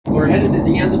headed to the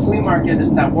Anza Flea Market.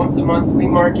 It's that once a month flea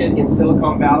market in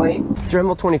Silicon Valley.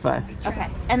 Dremel 25. Okay.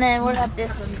 And then what about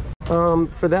this?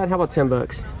 For that, how about 10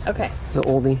 bucks? Okay. It's an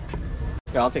oldie.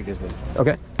 Yeah, I'll take this one.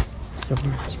 Okay. So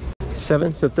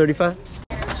 7, so 35.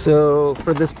 So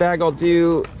for this bag, I'll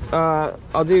do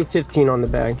 15 on the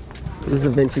bag. This is a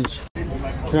vintage.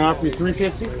 Can I offer you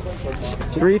 350?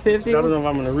 350? I don't know if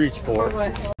I'm gonna reach for it.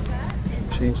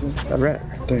 Change it. All right.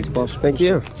 Thanks, boss. Thank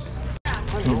you.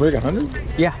 Can you break 100?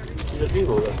 Yeah. Look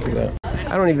at that.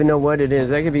 I don't even know what it is.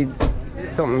 That could be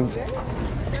something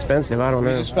expensive. I don't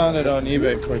know. I just found it on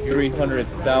eBay for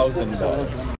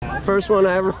 $300,000. First one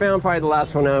I ever found, probably the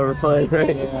last one I ever find,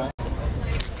 right? Yeah.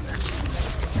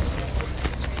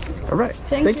 All right.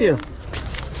 Thank you.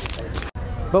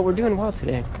 But we're doing well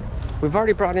today. We've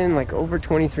already brought in like over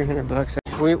 2,300 bucks.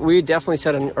 We definitely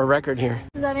set a record here.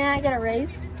 Does that mean I get a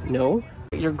raise? No.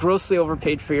 You're grossly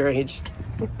overpaid for your age.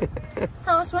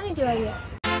 How much money do I get?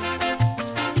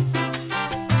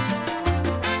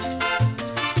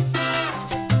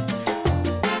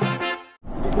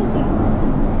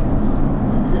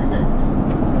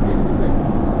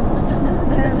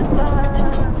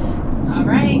 All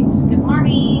right, good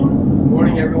morning. Good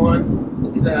morning, everyone.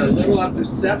 It's a little after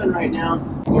 7 right now.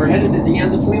 We're headed to the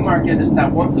Anza Flea Market. It's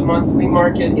that once a month flea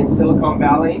market in Silicon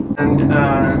Valley. And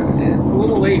it's a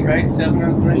little late, right?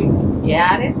 7:03?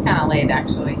 Yeah, it is kind of late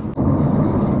actually.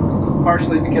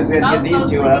 Partially because we had to get these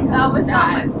two up.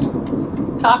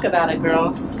 Talk about it,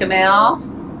 girls. Camille.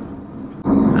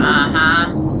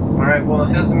 All right, well,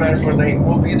 it doesn't matter if we're late.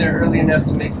 We'll be there early enough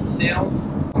to make some sales.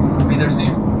 We'll be there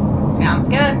soon. Sounds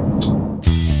good.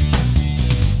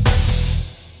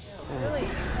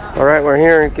 All right, we're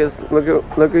here because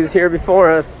look who's here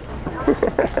before us.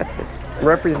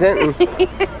 Representing.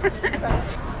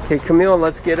 Okay, Camille,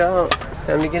 let's get out.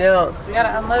 Time to get out. We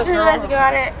gotta unload. You guys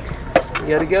got it. You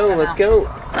gotta go. Let's go.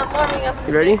 I'm warming up.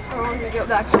 You ready? For when we go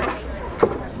back check.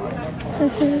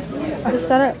 This is the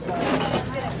setup.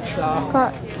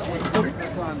 Got.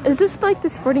 Is this like the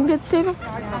sporting goods table?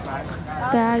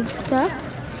 Bag stuff.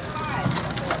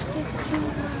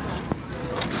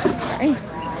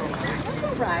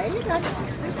 Right.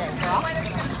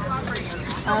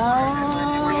 Oh.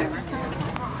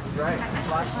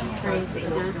 Crazy,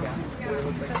 huh?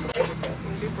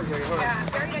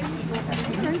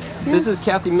 This is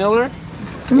Kathy Miller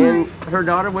and her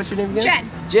daughter. What's your name again?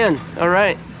 Jen. All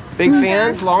right. Big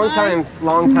fans. Long time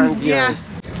viewers. Yeah.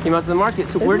 Came out to the market.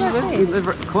 So where do you live? You live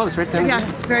close, right? Yeah,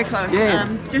 very close. Yeah.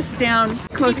 Just down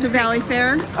close to Valley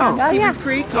Fair. Oh, Stevens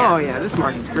Creek. Oh yeah, this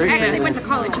market's great. I actually went to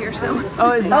college here, so.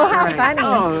 Oh, is that how right? funny.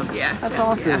 Oh, Yeah. that's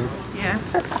awesome. Yeah.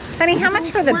 Honey, how much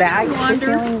for the bags, the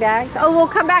ceiling bags? Oh, we'll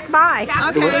come back by.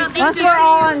 Okay. Once we're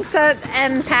all on set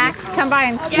and packed, come by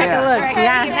and take a look. Okay.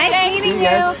 Yeah, nice meeting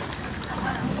you.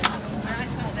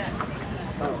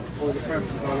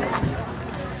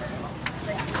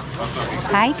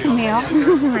 Hi, Camille.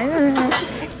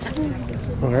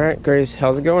 All right, Grace,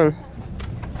 how's it going?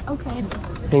 Okay.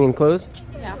 Hanging clothes?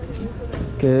 Yeah.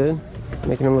 Good.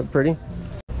 Making them look pretty.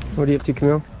 What are you up to,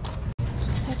 Camille?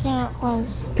 Just picking out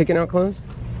clothes. Picking out clothes?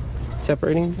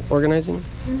 Separating? Organizing?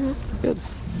 Good.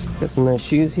 Got some nice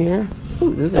shoes here.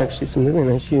 Ooh, there's actually some really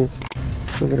nice shoes.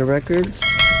 Look at the records,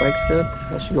 bike stuff.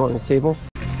 That should go on the table.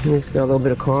 It's got a little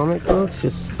bit of comic books.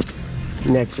 Just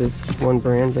Next is one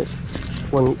brand, but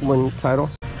one title.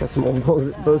 Got some old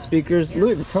Bose speakers.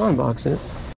 Louis Vuitton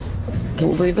boxes.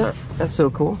 Can you believe that? That's so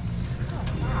cool.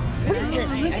 What is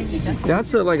this?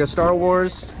 That's like a Star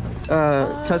Wars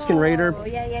Tusken Raider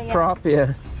prop.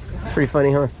 Yeah, pretty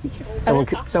funny, huh?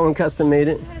 Someone custom made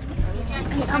it.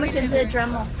 How much is the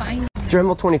Dremel?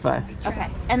 Dremel 25. Okay.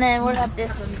 And then what about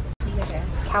this?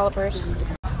 Calipers.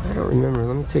 I don't remember.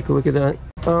 Let me take a look at that.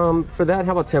 For that,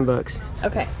 how about 10 bucks?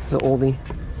 Okay. It's an oldie.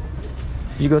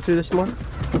 Did you go through this one?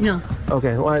 No.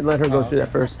 Okay, well, I'd let her go through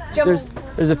that first.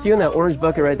 There's a few in that orange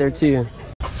bucket right there too.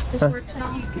 This works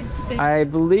now. I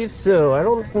believe so. I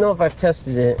don't know if I've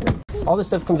tested it. All this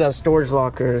stuff comes out of storage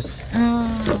lockers.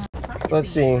 Let's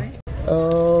see.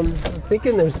 I'm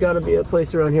thinking there's got to be a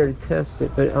place around here to test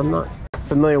it, but I'm not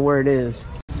familiar where it is.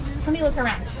 Let me look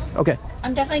around. Okay.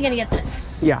 I'm definitely gonna get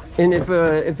this. Yeah, and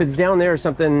if it's down there or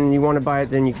something, you want to buy it,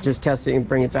 then you can just test it and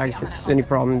bring it back. If it's any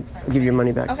problem, give you your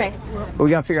money back. Okay. But we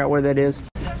gotta figure out where that is.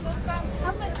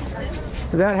 How much is this?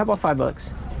 For that, how about 5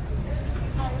 bucks?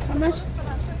 How much?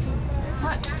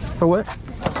 For what?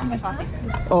 How much?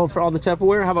 Oh, for all the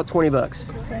Tupperware? How about 20 bucks?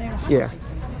 Yeah.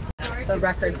 The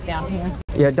records down here.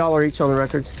 Yeah, $1 each on the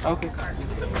records. Okay.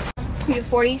 You get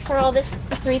 40 for all this,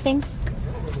 the 3 things?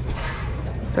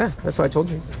 Yeah, that's what I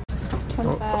told you.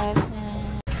 25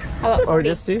 and How about Or 40?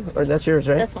 just 2? Or that's yours,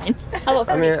 right? That's fine. How about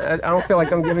 40? I mean, I don't feel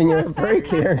like I'm giving you a break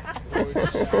here.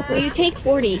 Will you take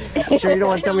 40? Sure you don't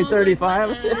want to tell me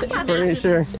 35? Pretty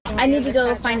sure. I need to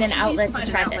go find an outlet to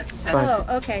try this. Fine.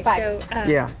 Okay. Bye. So,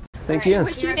 Yeah. Thank you.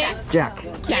 what's your name? Jack.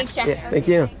 Thanks, Jack. Yeah, thank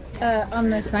you.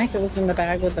 On this knife, it was in the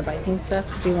bag with the biking stuff.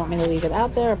 Do you want me to leave it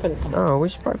out there or put it somewhere Oh, else? we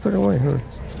should probably put it away, huh?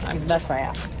 That's why I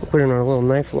asked. Put it in our little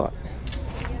knife lot.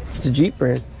 It's a Jeep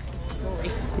brand.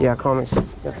 Yeah, comics.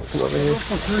 Yeah, come over here.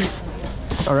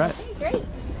 All right. Great.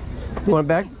 You want it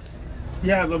back?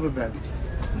 Yeah, I love it back.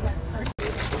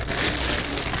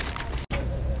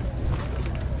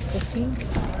 15?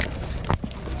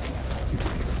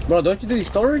 Bro, don't you do these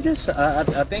storages?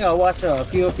 I think I watched a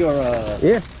few of your.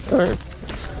 Yeah. All right.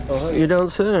 You don't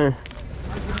say.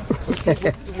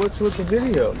 What's with the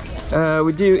video?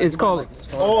 We do. It's called.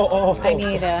 I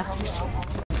need a...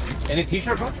 Any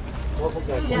t-shirt, bro?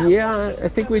 Yeah, I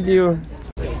think we do.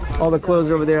 All the clothes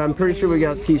over there. I'm pretty sure we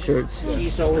got T-shirts.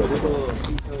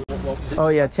 Oh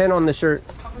yeah, 10 on the shirt.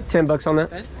 $10 on that.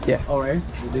 10? Yeah. All right.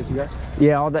 This you got?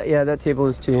 Yeah, all that. Yeah, that table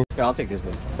is 2. Yeah, I'll take this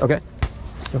one. Okay.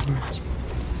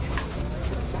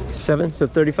 7, so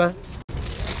 35.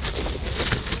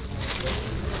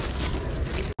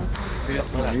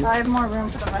 I have more room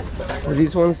for the rest of it. Are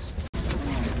these ones?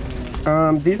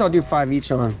 These I'll do 5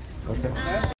 each on. Okay.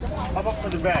 How about for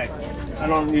the bag? I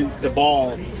don't need the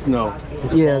ball. No.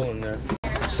 Yeah. Ball in there.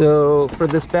 So for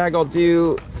this bag, I'll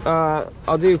do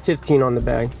 15 on the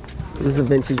bag. This is a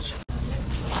vintage.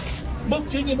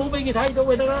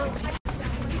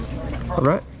 All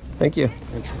right. Thank you.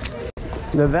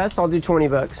 The vest, I'll do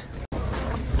 $20.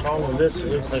 Oh, this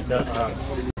looks like the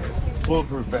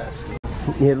bulletproof vest.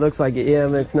 Yeah, it looks like it. Yeah,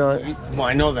 but it's not. Well,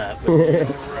 I know that. But you know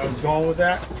where I was going with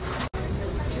that?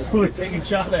 We're taking a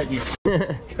shot at you.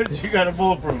 Because you got a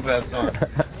bulletproof vest on.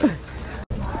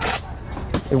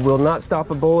 It will not stop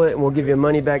a bullet, and we'll give you a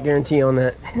money-back guarantee on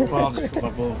that. Well, I'll just put my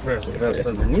bulletproof vest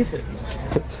underneath it.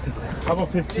 How about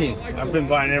 15? I've been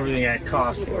buying everything at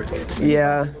cost for it.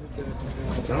 Yeah.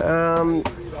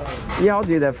 Yeah, I'll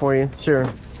do that for you. Sure.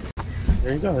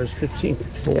 There you go. There's 15.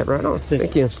 Yeah, right on.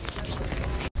 Thank you.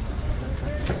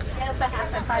 Has the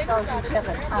hats at $5 each at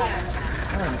a time.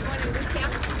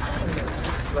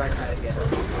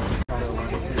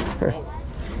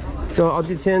 So I'll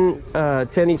do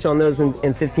 10 each on those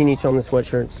and 15 each on the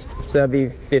sweatshirts. So that'd be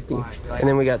 50. And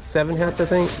then we got 7 hats, I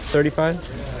think. 35.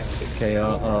 Okay,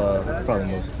 probably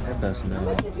most.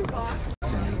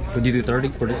 Would you do 30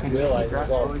 for this one?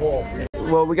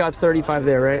 Well, we got 35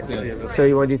 there, right? Yeah. So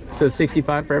you want to do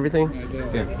 65 for everything?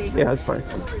 Yeah. Yeah, that's fine.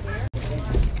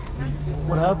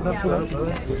 What happened?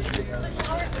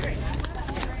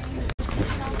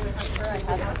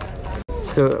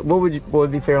 So what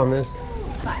would be fair on this?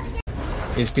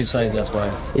 It's good size, that's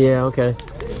why. Yeah, okay.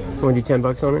 Want to do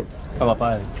 $10 on it? How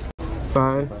about 5?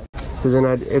 5. So then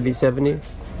it'd be 70.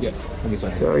 Yeah, that'd be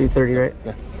size. So are you 30, right?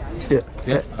 Yeah. Let's do it.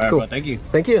 Yeah. All right, Cool. bro. Thank you.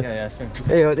 Thank you. Yeah, sure.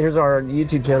 Hey, here's our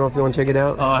YouTube channel if you want to check it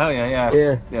out. Oh, hell yeah, yeah.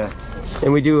 Yeah. Yeah.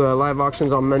 And we do live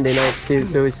auctions on Monday nights too,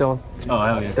 so we sell Oh,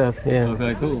 hell yeah. stuff. Yeah.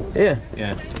 Okay, cool. Yeah.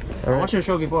 Yeah. All I right. watched your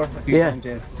show before. A few Yeah. times,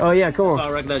 yeah. Oh yeah, cool. I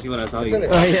recognize you when I saw you.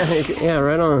 Oh yeah, yeah,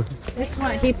 right on. This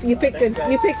one, you pick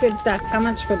good stuff. How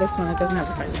much for this one? It doesn't have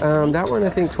the price. That one I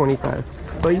think 25.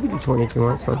 But you can do 20 if you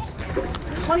want. So.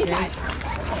 25.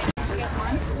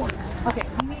 Okay,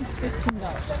 he needs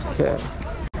 $15. Okay.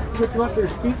 Which one?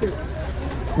 There's speakers.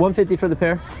 150 for the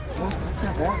pair.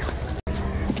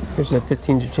 Here's that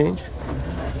 15 to change.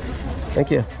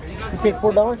 Thank you. You paid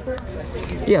 $4 for it?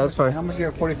 Yeah, that's fine. How much are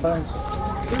you? 45?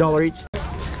 $1 each.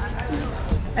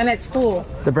 And it's full.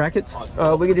 The brackets?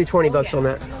 We could do $20 on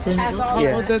that. Has all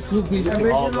Yeah.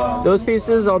 Those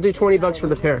pieces, I'll do $20 for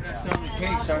the pair.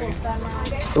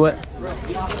 What?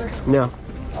 No.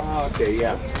 Oh, okay,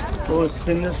 yeah. Well, let's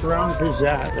spin this around. Here's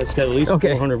that. That's got at least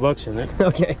Okay. $400 in it.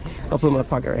 Okay. I'll put it in my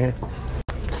pocket right here.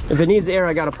 If it needs air,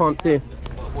 I got a pump too.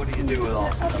 What do you do with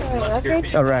all?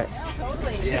 All right.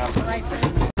 Yeah.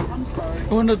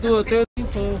 You want to do a 30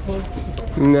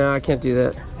 for... No, I can't do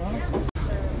that.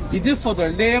 Is this for the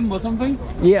lamp or something?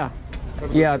 Yeah.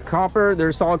 Yeah, copper.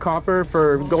 There's solid copper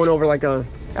for going over like a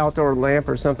outdoor lamp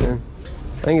or something.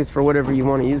 I think it's for whatever you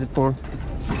want to use it for.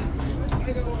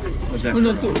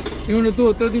 You want to do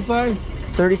a 35?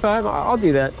 35? I'll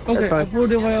do that. Okay, That's I'll fine.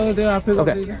 put it right over there. I'll pick up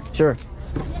Okay, later. sure.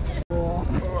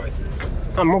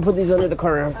 I'm gonna put these under the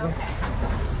car.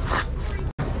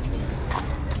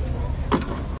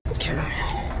 Okay.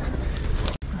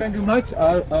 Thank you much.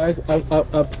 I'll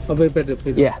be better,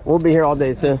 please. Yeah, we'll be here all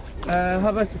day, so. How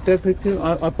about the picture?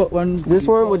 I'll put one. This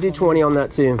one would do 20 on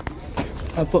that too.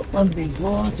 I'll put one big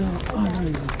water.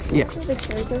 Yeah.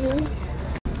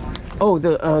 Oh,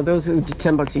 those are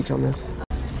 $10 each on this.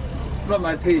 But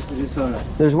my taste is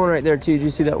There's one right there too. Did you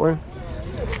see that one?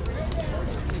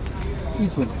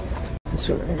 which one? This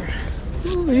one right here.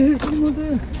 Oh, here's one more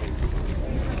there.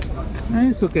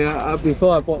 It's okay.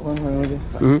 Before I bought one already.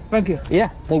 Thank you. Yeah,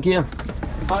 thank you.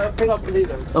 I'll pick up the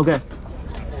leader. Okay.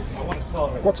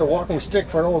 What's a walking stick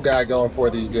for an old guy going for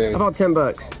these days? About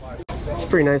 $10. It's a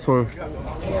pretty nice one.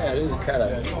 Yeah, it is kind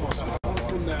of.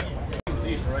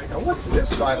 Now, what's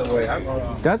this, by the way?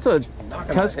 That's a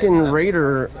Tusken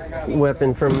Raider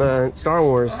weapon from Star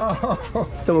Wars. Oh.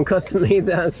 Someone custom made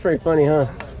that. It's pretty funny, huh?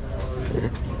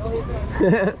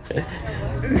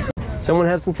 Someone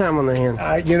had some time on their hands.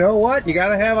 You know what? You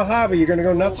gotta have a hobby. You're gonna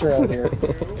go nuts around here.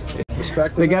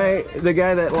 Respect the guy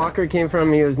that locker came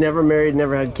from, he was never married,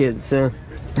 never had kids, so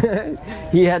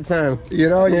he had time. You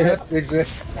know,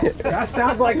 that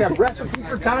sounds like a recipe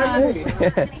for time.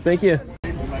 Thank you.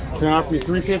 Can I offer you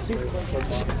 $3.50?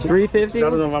 $3.50? I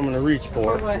don't know if I'm gonna reach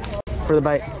for it. For the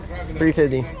bite.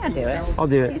 $3.50. I'll do it. I'll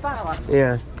do it.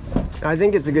 Yeah. I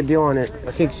think it's a good deal on it.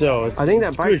 I think so. I think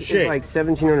that bike is like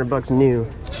 $1,700 new.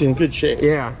 It's in good shape.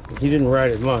 Yeah. He didn't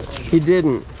ride it much. He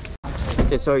didn't.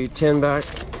 Okay, so you $10.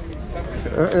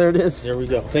 There it is. There we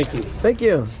go. Thank you. Thank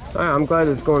you. I'm glad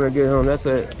it's going to a good home. That's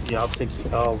it. Yeah, I'll take it.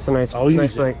 It's a nice, I'll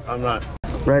nice use bike. it. I'm not.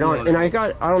 Right on. And I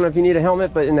don't know if you need a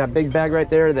helmet, but in that big bag right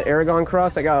there, the Aragon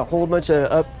Cross, I got a whole bunch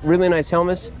of really nice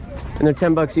helmets, and they're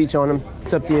 $10 each on them.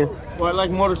 It's up to you. Well, I like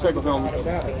motorcycle helmets.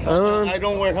 I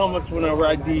don't wear helmets when I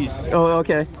ride these. Oh,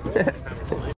 okay.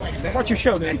 What's your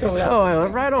show, man? Totally. Oh,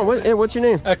 right on. What's your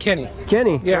name? Kenny.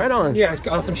 Kenny. Yeah. Right on. Yeah,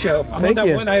 awesome show. Thank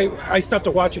you. One I stopped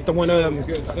to watch it. The one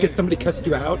guess somebody cussed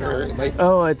you out or like.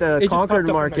 Oh, at the it just Concord popped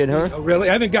up on Market, my huh? feed. Oh, really?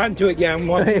 I haven't gotten to it yet. I'm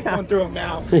going through them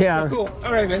now. Yeah. So cool.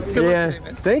 All right, man. Good luck today,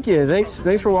 man. Thank you.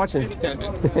 Thanks for watching.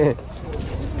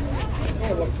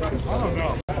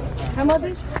 How much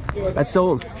is That's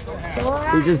sold.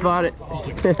 We just bought it.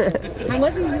 How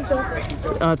much is it sold?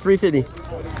 $3.50.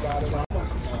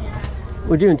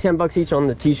 We're doing $10 each on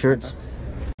the t-shirts.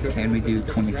 Can we do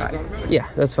 25? Yeah,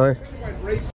 that's fine.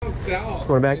 Want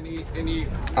it back?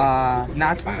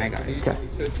 Nah, it's fine. I got it. Okay.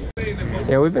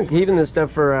 Yeah, we've been keeping this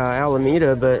stuff for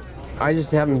Alameda, but I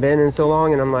just haven't been in so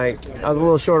long, and I'm like, I was a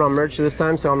little short on merch this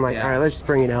time, so I'm like, all right, let's just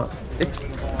bring it out.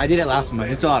 I did it last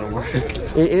month. It's a lot of work.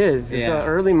 It is. It's an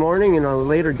early morning and a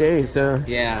later day, so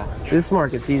yeah. This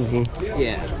market's easy.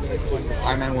 Yeah. All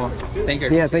right, man. Well, thank you.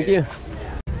 Yeah, thank you.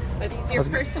 Are these your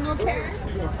personal chairs?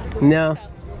 No.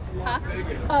 Huh?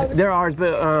 They're ours,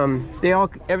 but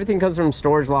everything comes from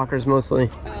storage lockers mostly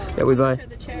that we buy.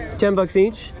 $10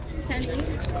 each. 10 each.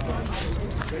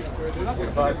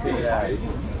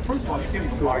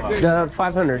 The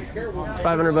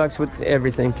 $500 with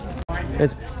everything.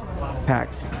 It's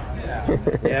packed.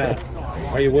 Yeah.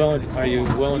 Are you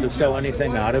willing to sell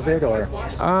anything out of it, or?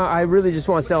 I really just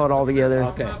want to sell it all together.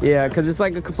 Okay. Yeah, because it's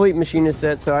like a complete machinist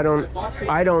set, so I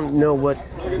don't know what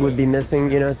would be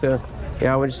missing, you know. So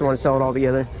yeah, I just want to sell it all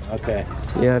together. Okay.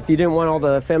 Yeah, if you didn't want all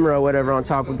the ephemera or whatever on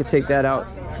top, we could take that out,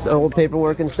 the whole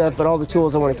paperwork and stuff. But all the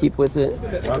tools I want to keep with it.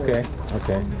 Okay.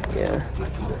 Okay. Yeah. How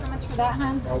much for that,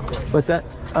 hon? What's that?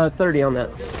 30 on that.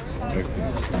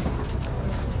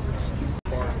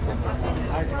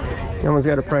 That one's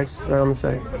got a price right on the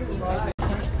side.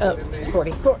 Oh,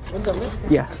 40. With the list?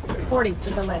 Yeah. 40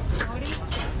 with the list.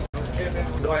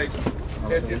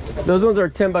 Those ones are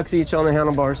 $10 each on the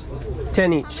handlebars.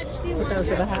 10 each.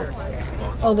 Those are the hats.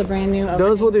 Oh, the brand new.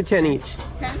 Those will do 10 each.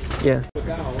 10? Yeah.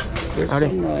 Howdy.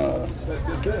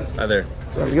 Hi there.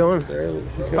 How's it going?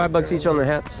 $5 each on the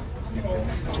hats.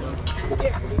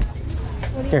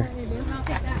 Here.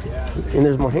 And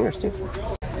there's more hangers too.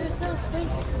 There's no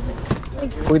space.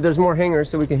 Wait, there's more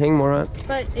hangers so we can hang more up.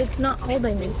 But it's not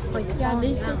holding these. Like, yeah,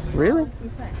 these are. Really?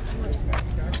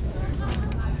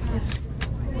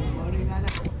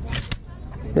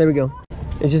 There we go.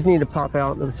 It just need to pop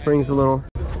out. The spring's a little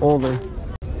older.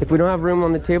 If we don't have room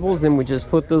on the tables, then we just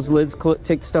flip those lids,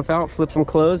 take the stuff out, flip them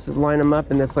closed, line them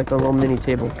up, and that's like a little mini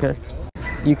table, okay?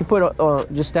 You could put,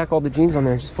 just stack all the jeans on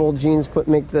there. Just fold jeans,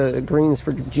 make the greens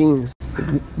for jeans.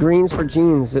 Greens for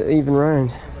jeans, even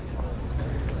rhymed.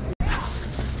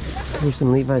 There's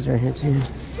some Levi's right here too.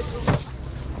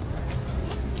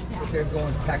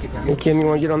 Hey Kim, you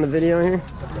want to get on the video here?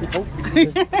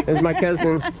 There's my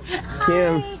cousin,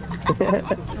 Kim.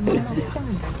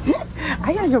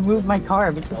 I gotta go move my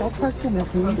car because I parked in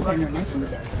this movie center.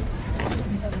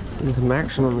 There's some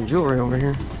action on the jewelry over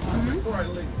here.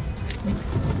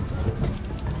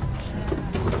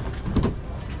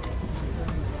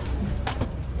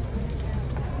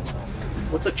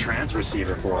 What's a trans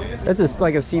receiver for? That's just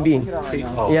like a CB.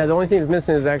 Oh. Yeah, the only thing that's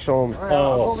missing is the actual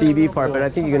CB part, but I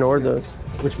think you can order those.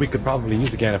 Which we could probably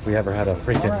use again if we ever had a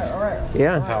freaking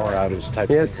power outage type.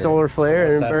 Yeah, solar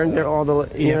flare and burned all the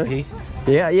EMP.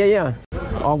 Yeah.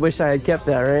 I wish I had kept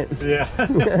that, right? Yeah.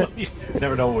 You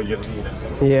never know what you'll need.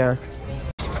 Yeah.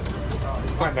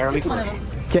 Primarily.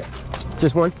 Okay,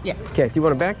 just one? Yeah. Okay, do you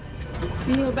want a bag?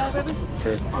 You need a bag, baby?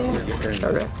 Sure. Yeah. All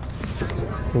right.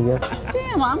 There you go.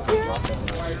 Damn, I'm here.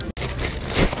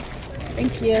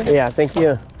 Thank you. Yeah, thank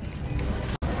you.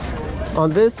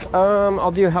 On this,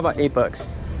 I'll do, how about $8?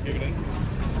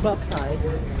 About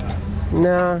 5.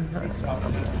 No.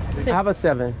 How about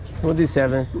 7? We'll do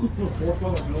 7.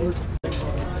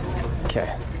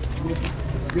 Okay.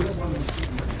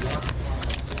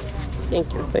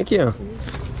 Thank you. Thank you.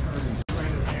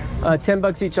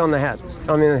 $10 each on the hats.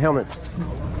 I mean the helmets.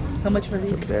 How much for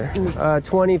these? There.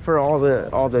 20 for all the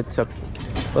well, that's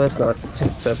not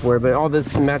Tupperware, but all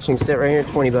this matching set right here.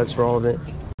 $20 for all of it.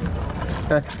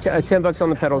 $10 on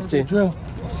the pedals too.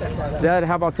 That.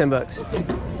 How about $10?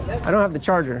 I don't have the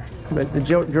charger, but the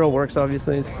drill works.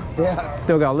 Obviously, it's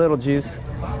still got a little juice.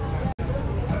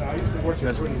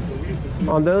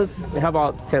 On those, how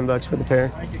about $10 for the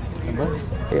pair? $10?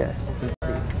 Yeah.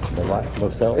 The what?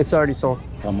 What's that? It's already sold.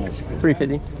 How much?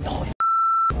 $3.50.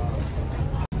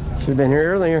 Should have been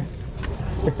here earlier.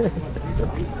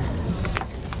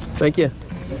 Thank you.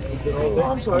 Oh,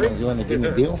 I'm sorry. You want to give me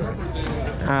a deal?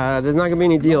 There's not gonna be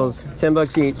any deals.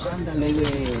 $10 each.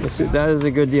 That is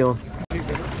a good deal.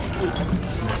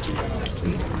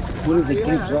 What is the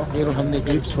clips, bro? You don't have any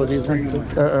clips for this one?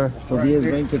 For 10,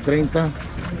 20, 30.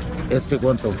 Este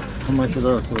cuánto? How much are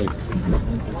those? 20,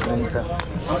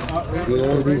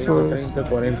 30. These ones. 30,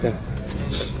 40.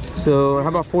 So how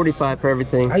about 45 for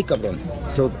everything? Ay, cabrón.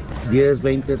 So 10,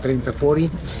 20, 30, 40.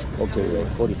 Okay,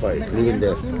 45. Leave it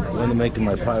there. I'm gonna make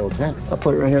my pile, okay? I'll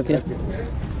put it right here with you.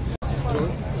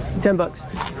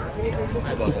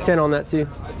 $10. 10 on that too.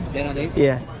 10 on these?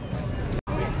 Yeah.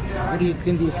 What do you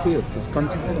think you see it? It's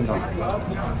comfortable or not?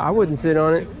 I wouldn't sit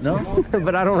on it. No?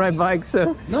 But I don't ride bikes,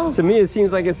 so no. To me it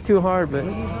seems like it's too hard, but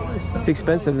it's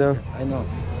expensive though. I know.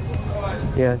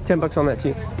 Yeah, $10 on that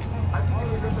too.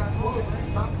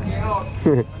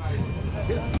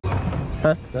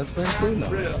 Huh? That's very cool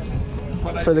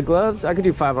now. For the gloves, I could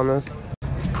do 5 on those.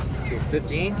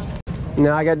 15?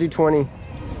 No, I gotta do 20.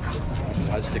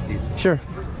 I'll stick these. Sure.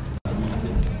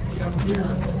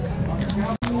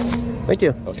 Thank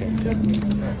you. Okay.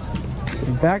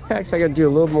 Backpacks, I gotta do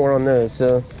a little more on those,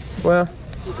 so, well.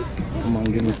 Come on,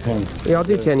 give me 10. Yeah, I'll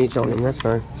do 10 each on them, that's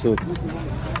fine. So,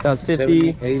 that was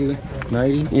 50. 70, 80,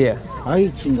 90? Yeah.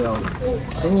 Ay, chingado.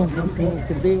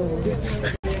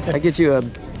 I get you a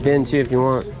bin too if you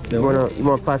want. You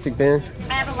want a plastic bin?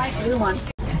 I have a light blue one.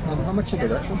 How much is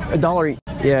it? $1 each.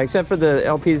 Yeah, except for the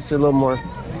LPs, a little more.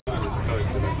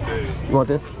 You want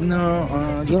this? No,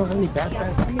 you don't have any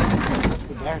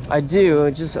backpacks? I do.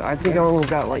 I think I only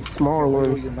got like smaller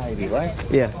ones. 90, right?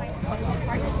 Yeah.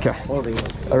 Okay.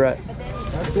 All right.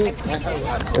 That's good.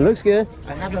 It looks good.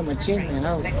 I have a machine, you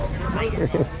know.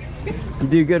 You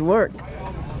do good work.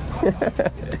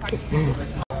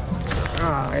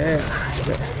 Oh, yeah.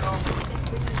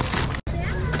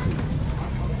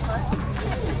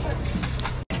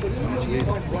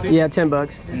 Yeah,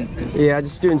 $10. Yeah,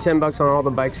 just doing $10 on all the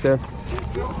bike stuff.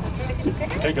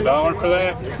 Take $1 for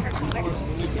that?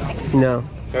 No.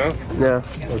 No? No.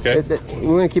 Okay.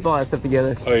 We're gonna keep all that stuff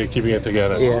together. Oh, you're keeping it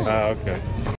together? Yeah. Ah, okay.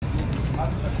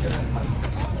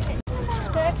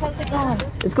 How's it going?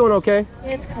 It's going okay.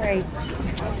 It's great.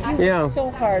 You Yeah. work so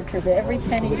hard for every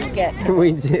penny you get.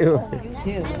 We do. Oh,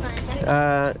 you do.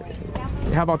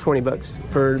 How about $20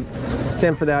 for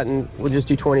 10 for that, and we'll just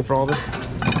do 20 for all of it.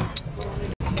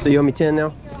 So you owe me 10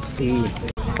 now? See.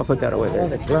 I'll put that away there.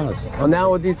 The glass. Oh, now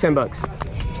we'll do $10.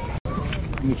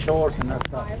 The shorts and that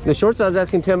stuff. The shorts I was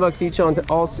asking $10 each on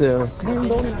also.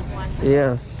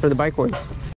 Yeah, for the bike ones.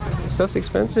 Stuff's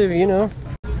expensive, you know.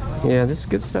 Yeah, this is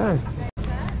good stuff.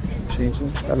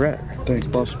 All right. Thanks,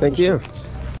 boss. Thank you.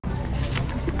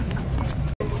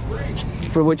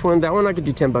 For which one? That one I could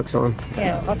do $10 on.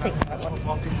 Yeah, I'll take that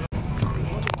one.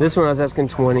 This one I was asking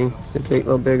 20. It's a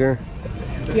little bigger.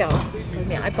 Yeah,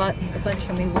 I bought a bunch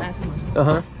from you last month.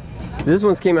 Uh-huh. This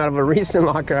one's came out of a recent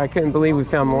locker. I couldn't believe we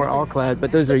found more all-clad,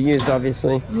 but those are used,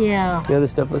 obviously. Yeah. The other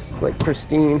stuff was like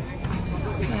pristine.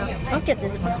 Yeah, I'll get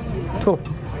this one. Cool.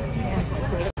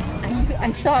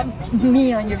 I saw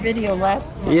me on your video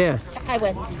last month. Yeah. I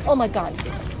went, oh my God,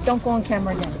 don't go on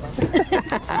camera again.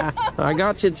 I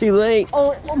got you too late.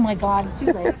 Oh my God,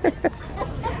 too late.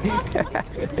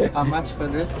 How much for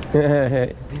this?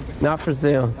 Not for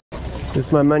sale. This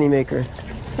is my money maker.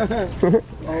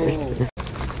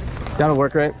 That'll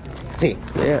work, right? See.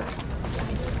 Yeah.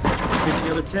 Did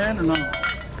you get a 10 or no?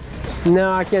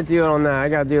 No, I can't do it on that. I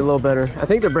gotta do it a little better. I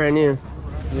think they're brand new.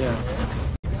 Yeah.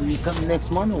 So you coming next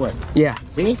month or what? Yeah.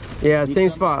 See? Yeah, same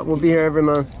spot. We'll be here every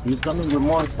month. You coming with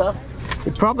more stuff?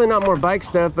 Probably not more bike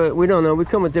stuff, but we don't know. We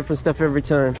come with different stuff every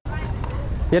time.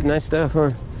 You had nice stuff,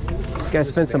 huh? You guys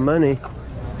spent some money.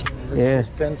 Yeah.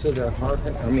 Expensive,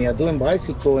 I mean, I'm doing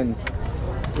bicycle and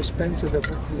expensive.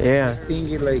 Yeah. This thing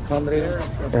is like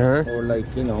 100 or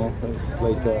like, you know, it's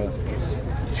like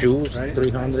shoes,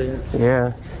 300.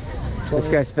 Yeah. This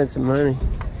guy spent some money.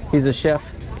 He's a chef.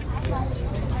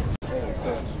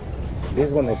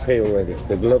 This one I pay already,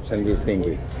 the gloves and this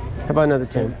thingy. How about another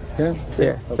 10? Yeah.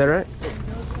 Yeah, is that right?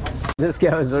 This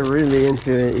guy was really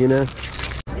into it, you know.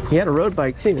 He had a road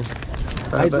bike too.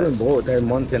 I do both. I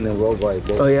mountain and road bike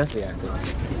both. Oh yeah? Yeah. So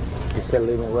it's a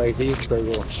little right here, so I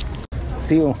go.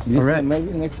 See you. This right.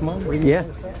 Maybe next month. Yeah.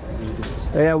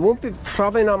 Yeah, won't be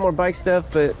probably not more bike stuff,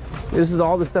 but this is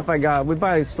all the stuff I got. We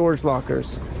buy storage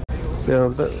lockers. So,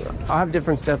 but I'll have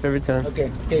different stuff every time.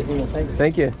 Okay. Okay, thanks.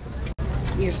 Thank you.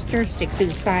 Your stir sticks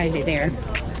inside of there.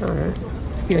 All right.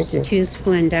 Here's Thank you. 2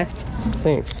 Splenda.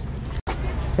 Thanks.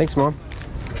 Thanks, Mom.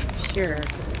 Sure.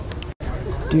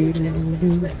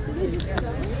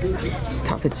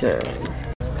 Coffee time.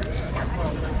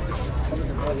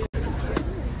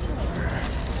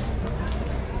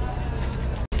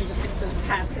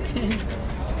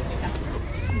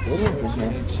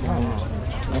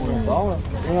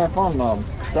 Yeah, fun.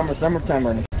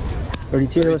 Summertime.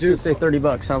 32. Let's just say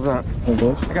 $30. How's that?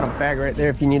 I got a bag right there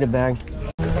if you need a bag.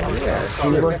 Yeah.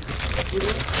 You need one?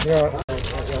 Yeah.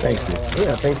 Thank you.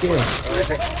 Yeah, thank you.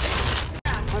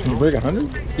 Can you break 100?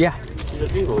 Yeah.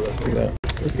 Look at that.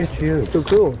 Look at you. So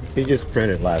cool. He just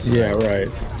printed last night. Yeah, right.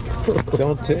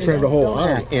 Don't take printed a whole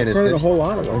lot. Printed a whole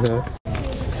lot of them. Okay.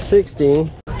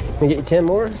 60. Can we get you 10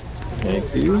 more?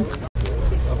 Thank you.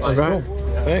 All right.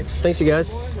 Thanks. Thanks, you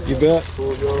guys. You bet.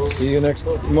 See you next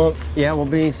month. Yeah, we'll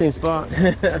be in the same spot.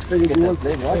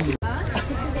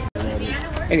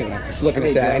 Anyway, just looking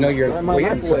at that, I know you're. Well,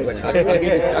 yeah, so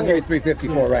I'll give you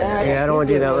 354 right now. Yeah, I don't want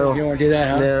to do that little. You don't want to do that,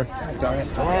 huh? No. Darn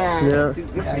it.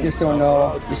 No. I just don't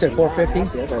know. You said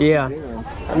 450? Yeah.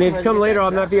 I mean, if you come later, I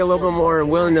might be a little bit more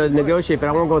willing to negotiate, but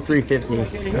I won't go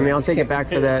 350. I mean, I'll take it back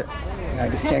for that. I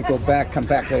just can't go back, come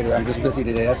back later. I'm just busy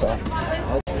today, that's all.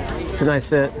 It's a nice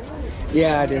set.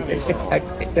 Yeah, it is.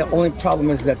 The only problem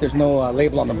is that there's no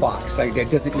label on the box. Like, it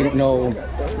doesn't, you don't know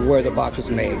where the box was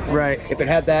made. Right. If it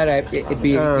had that, it'd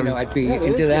be, you know, I'd be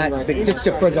into that. But just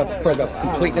for the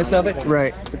completeness of it.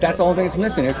 Right. But that's the only thing it's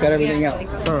missing. It's got everything else.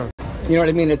 Huh. You know what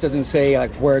I mean? It doesn't say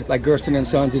like where, like Gersten and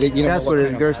Sons. You don't That's know what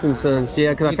it is, Gersten Sons.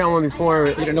 Yeah, because I found one before.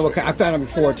 You don't know what kind. I found them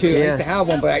before too. I used to have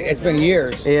one, but it's been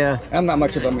years. Yeah. I'm not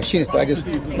much of a machinist, but I just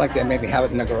like to maybe have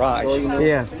it in the garage.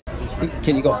 Yeah.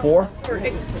 Can you go 4?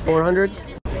 400?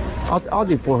 I'll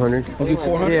do 400. We'll do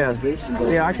 400? Yeah.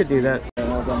 Yeah, I could do that.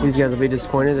 These guys will be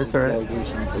disappointed. That's all right.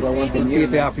 Let's see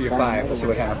if they offer you 5. Let's see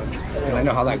what happens. And I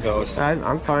know how that goes.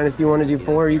 I'm fine. If you want to do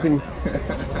 4, you can.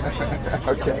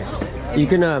 Okay. You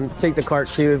can take the cart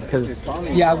too, because.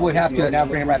 Yeah, I would have to, and I'll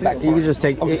bring it right back. You can just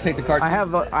take. Just take the cart. I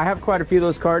have quite a few of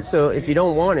those carts, so if you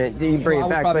don't want it, then you bring it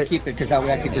back. I'll probably keep it because that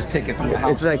way I could just take it from the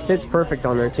house. It's like fits perfect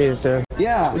on there too. So.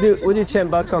 Yeah. We'll do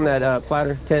 $10 on that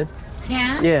platter. 10.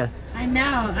 10? Yeah. I know.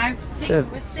 I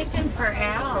was thinking for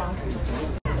Al.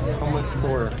 How much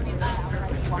for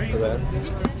that?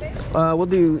 We'll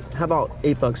do. How about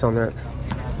 $8 on that?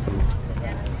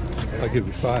 I'll give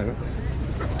you 5.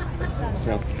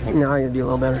 No, I can do a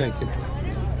little better. Thank you.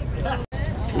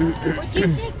 Would you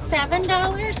take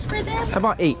 $7 for this? How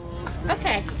about 8?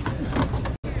 Okay.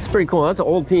 It's pretty cool. That's an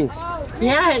old piece.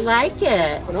 Yeah, I like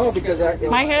it. No, because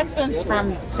my husband's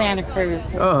from Santa Cruz.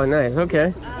 Oh, nice.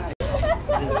 Okay.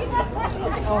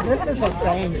 Oh, this is a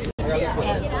thing.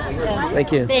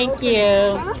 Thank you. Thank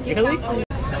you.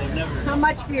 How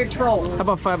much for your troll? How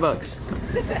about $5?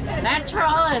 That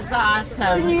troll is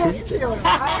awesome.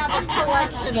 I have a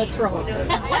collection of trolls.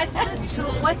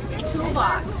 What's the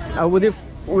toolbox?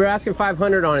 We're asking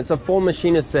 500 on it. It's a full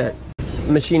machinist set.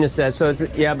 So it's,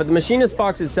 yeah, but the machinist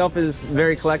box itself is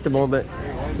very collectible. But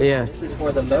yeah, it's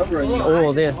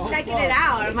old. Yeah. Checking it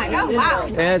out. I'm like, oh wow.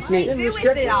 Yeah, it's neat. Do with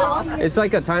it all. It's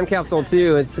like a time capsule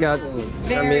too. It's got.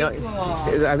 Very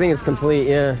cool. I think it's complete.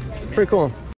 Yeah, pretty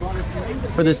cool.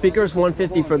 For the speakers,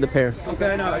 150 for the pair.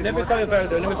 Okay, no, let me tell you about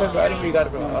it. Let me tell you about it. You got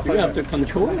it. You have the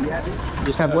controller?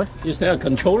 Just have what? Is there a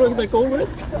controller that go with it?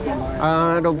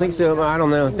 I don't think so. I don't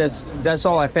know. That's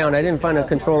all I found. I didn't find a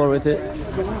controller with it.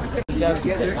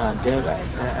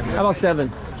 How about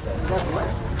 7?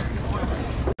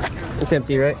 It's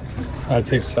empty, right? I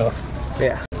think so.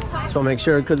 Yeah. So I'll make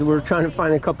sure, because we're trying to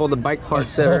find a couple of the bike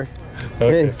parts that are.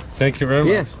 Okay. Thank you very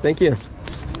much. Yeah, thank you.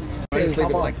 Just leave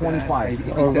it like 25.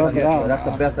 That's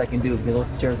the best I can do, because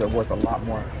those chairs are worth a lot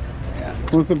more. Yeah.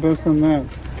 What's the best on that?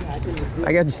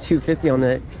 I got just $250 on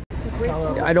that.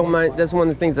 I don't mind. That's one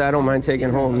of the things that I don't mind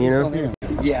taking home, you know?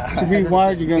 Yeah. To be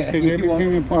wide, you gotta take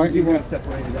everything apart. You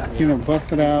gotta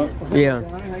buff it out. Yeah.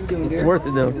 It's worth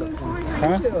it though.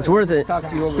 Huh? It's worth it.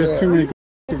 There's too many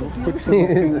to put something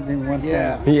in one thing.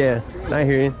 Yeah, I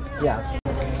hear you. Yeah.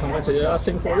 How much are you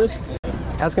asking for this?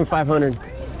 Asking 500.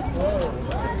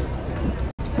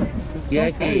 Yeah,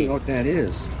 I don't know what that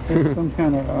is. It's some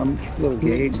kind of little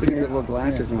gauge. Look at the little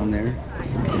glasses on there.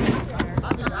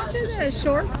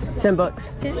 Shorts? $10.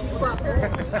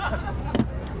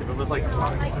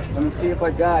 Let me see if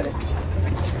I got it.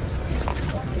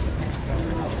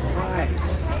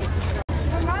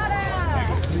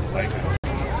 Right.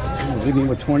 Leave me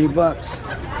with $20.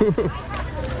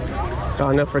 It's got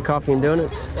enough for coffee and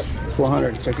donuts.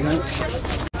 400. Check it out.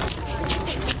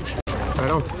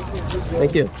 Right on.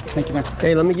 Thank you. Thank you, man.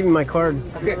 Hey, let me give you my card.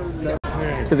 Okay.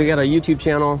 Because we got a YouTube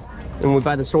channel. And we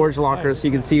buy the storage lockers so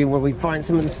you can see where we find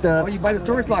some of the stuff. Oh, you buy the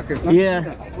storage lockers? Huh?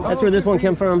 Yeah, that's where this one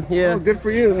came from. Yeah. Oh, good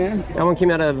for you, man. That one came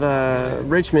out of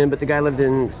Richmond, but the guy lived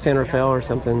in San Rafael or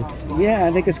something. Yeah,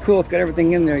 I think it's cool. It's got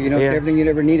everything in there, you know, everything you'd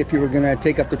ever need if you were going to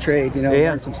take up the trade, you know,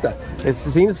 learn some stuff. It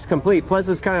seems complete. Plus,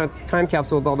 it's kind of time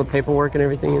capsule with all the paperwork and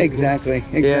everything. Exactly.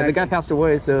 Yeah, the guy passed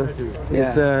away, so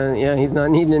it's he's not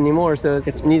needing it anymore, so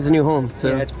it needs a new home. So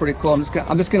yeah, it's pretty cool. I'm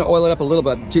just gonna oil it up a little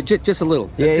bit, just a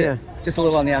little. That's it. Just a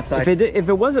little on the outside. If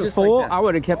it wasn't just full, like I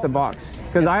would have kept the box,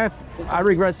 because I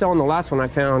regret selling the last one I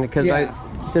found, because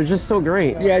they're just so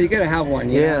great. Yeah, you gotta have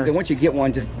one. You know? Once you get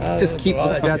one, just keep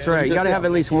one. That's right. You gotta have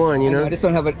at least one. You know. I just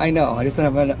don't have it. I know. I just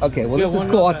don't have it. Okay. Well, this is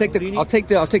cool. I'll take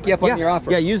you up on your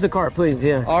offer. Yeah. Use the cart, please.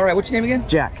 Yeah. All right. What's your name again?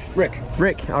 Jack. Rick.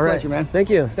 All right. Pleasure, man.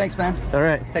 Thank you. Thanks, man. All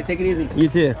right. Take it easy. You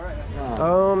too.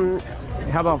 How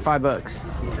about $5? I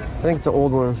think it's the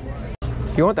old one.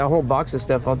 If you want that whole box of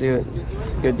stuff, I'll do it.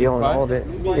 Good deal on all of it.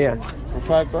 Yeah.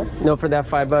 For $5? No, for that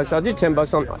 $5. I'll do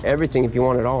 $10 on everything if you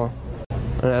want it all.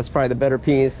 That's probably the better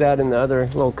piece. That and the other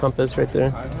little compass right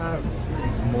there. I have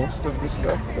most of the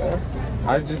stuff there.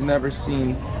 I've just never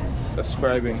seen a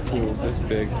scribing tool this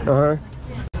big. How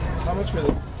much for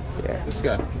this? Yeah. This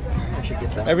guy.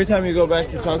 Every time you go back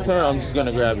to talk to her, I'm just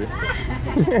gonna grab you.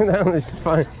 That was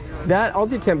fine. That I'll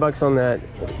do $10 on that.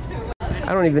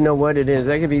 I don't even know what it is.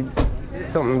 That could be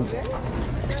something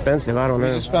expensive. I don't know.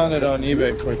 I just found it on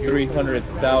eBay for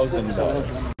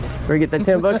 $300,000. Or get that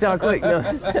 $10 out quick. No.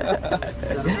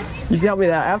 You tell me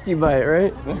that after you buy it,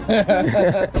 right?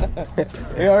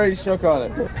 He already shook on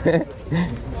it.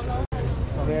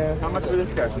 Yeah. How much for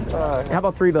this guy? How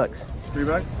about $3?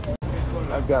 $3?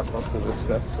 I've got most of this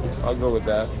stuff. I'll go with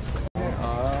that.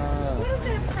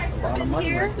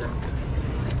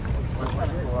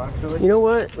 You know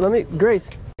what? Grace,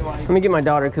 let me get my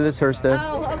daughter, because it's her stuff.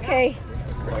 Oh, okay.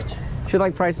 She'd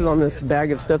like prices on this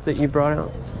bag of stuff that you brought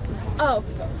out. Oh.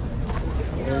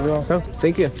 There you go. Oh,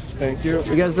 thank you. Thank you.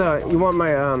 You guys, you want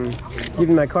my, give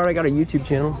me my card? I got a YouTube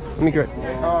channel. Let me grab.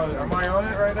 Am I on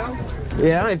it right now?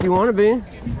 Yeah, if you want to be.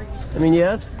 I mean,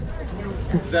 yes.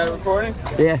 Is that recording?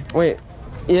 Yeah, wait.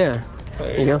 Yeah.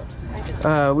 There you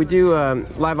go. We do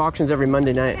live auctions every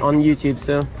Monday night on YouTube,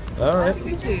 so. All right.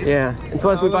 Yeah, and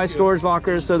plus we buy storage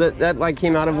lockers, so that like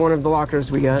came out of one of the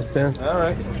lockers we got, so. All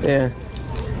right. Yeah.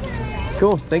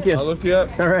 Cool, thank you. I'll look you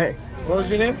up. All right. What was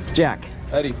your name? Jack.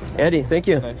 Eddie. Eddie, thank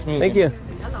you. Nice meeting Thank you. you.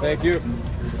 Thank you.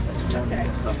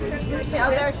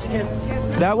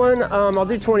 That one, I'll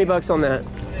do $20 on that.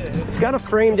 It's got a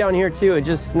frame down here too, it's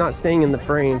just not staying in the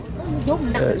frame.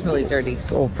 It's really dirty. It's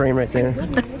an old frame right there.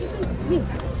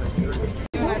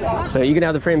 So you can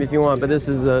have the frame if you want, but this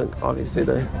is obviously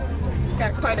the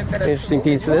Got quite a bit of interesting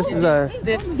piece. But this is a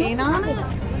 15 on it.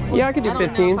 Yeah, I could do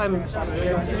 15.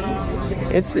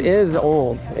 It is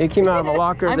old. It came out of a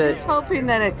locker I'm just hoping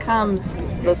that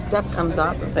the stuff comes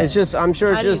off of it. It's just, I'm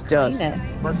sure it's just dust. It?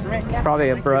 Probably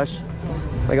a brush,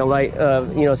 like a light,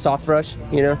 soft brush,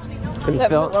 It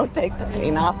won't take the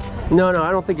paint off. No,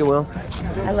 I don't think it will.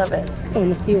 I love it.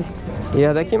 Thank you.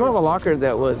 Yeah, that came out of a locker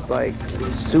that was like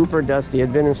super dusty. It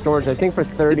had been in storage, I think, for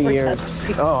 30 years.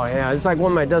 Dusty. Oh yeah, it's like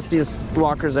one of my dustiest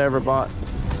lockers I ever bought.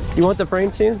 You want the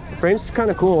frame too? The frame's kind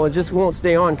of cool. It just won't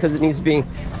stay on because it needs to be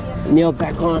nailed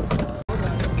back on.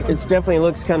 It definitely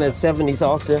looks kind of 70s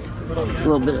also. A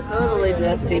little bit. It's totally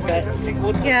dusty, but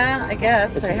yeah, I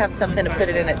guess I have something to put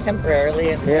it in it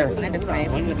temporarily and find a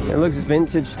frame. It looks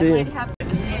vintage too.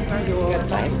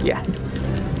 Yeah.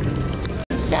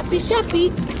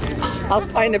 Shappy. I'll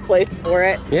find a place for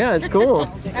it. Yeah, it's cool.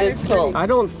 is cool. I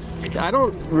don't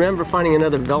remember finding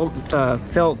another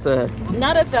felt.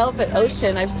 Not a velvet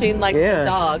ocean. I've seen like the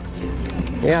dogs.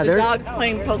 Yeah, the dogs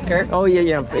playing poker. Oh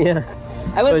yeah.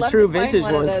 I would but love true to find vintage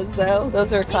one ones. of those though.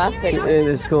 Those are classic. It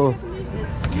is cool.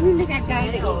 Remember that guy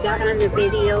that you got on the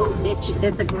video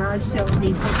at the garage sale?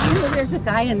 He said, you know, there's a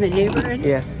guy in the neighborhood.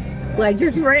 Yeah. Well, I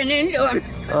just ran into him.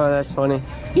 Oh, that's funny.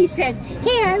 He said,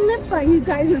 hey, I live by you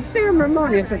guys. It's Sam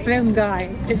Ramon. It's the same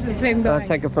guy. It's the same guy. That's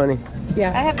heck of funny.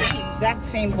 Yeah. I have the exact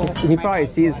same bowl. He probably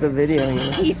sees the video. You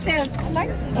know? He says,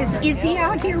 is he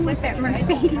out here with that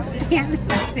Mercedes van?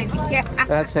 I said, yeah.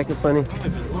 That's heck of funny.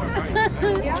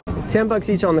 $10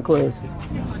 each on the clothes.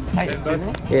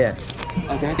 Yeah.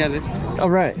 Okay, got it. All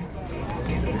right.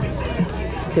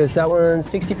 Okay, is that one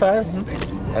 65?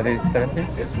 Are they 70?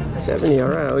 70. All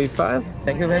right. I'll eat 5.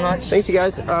 Thank you very much. Thanks, you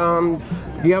guys.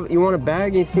 You want a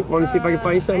bag? Want to see if I can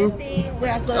find you something?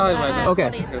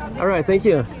 Okay. All right. Thank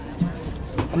you.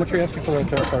 How much are you asking for the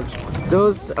tarot cards?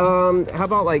 Those. How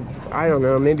about like I don't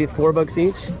know, maybe $4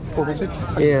 each? $4 each?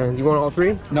 Yeah. You want all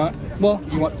 3? Not. Well,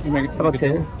 you make it. How about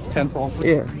 10? 10 for all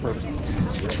 3. Yeah. Perfect.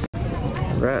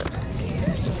 Right.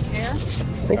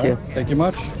 Thank you. Thank you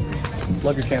much.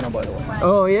 Love your channel, by the way.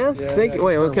 Oh yeah. Thank you.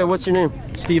 Wait. Okay. What's your name?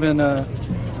 Steven. My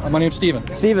name's Steven.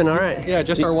 Steven. All right. Yeah.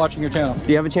 Just started watching your channel. Do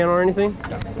you have a channel or anything?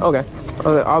 No. Okay.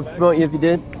 I'll promote you if you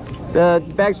did. The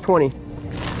bag's 20.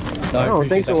 No,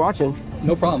 thanks for watching.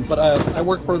 No problem. But I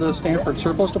work for the Stanford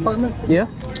Surplus Department. Yeah.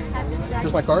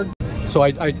 Here's my card. So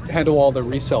I handle all the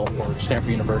resale for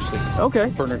Stanford University. Okay.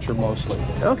 Furniture mostly.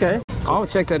 Okay. I'll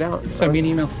check that out. Send me an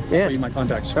email. Yeah. For you my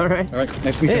contacts. All right. All right.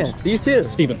 Nice to meet you. Yeah. You too.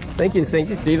 Steven. Thank you. Thank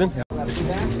you, Steven. What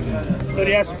do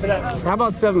you ask for that? How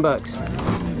about $7?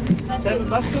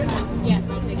 $7? Yeah.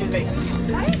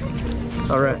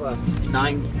 All right.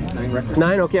 9 records.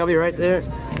 9. Okay, I'll be right there.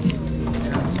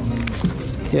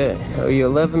 Okay. Owe you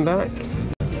 11 back.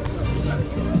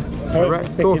 All right.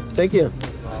 Cool. Thank you.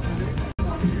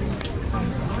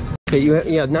 Okay, you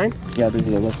have 9? Yeah, there's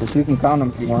the 11. So you can count them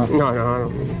if you want. No, I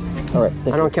don't. All right.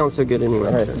 I don't count so good anyway.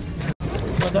 All right.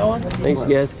 That one? Thanks,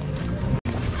 guys.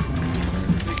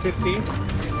 15?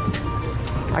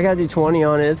 I gotta do 20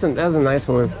 on it. That's a nice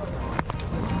one.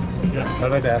 Yeah, how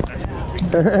about that?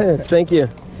 Thank you.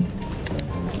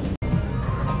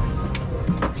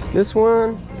 This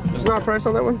one, there's not a price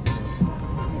on that one?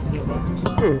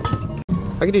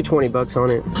 I could do $20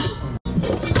 on it. I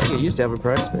think it used to have a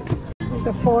price, but... It's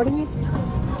a 40?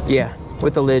 Yeah,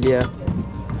 with the lid, yeah.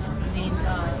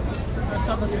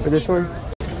 For this one?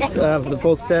 For the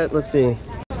full set, let's see.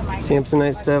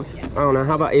 Samsonite stuff. I don't know,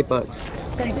 how about $8?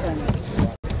 Thanks,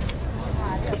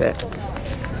 Okay.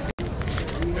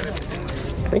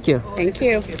 Thank you. Thank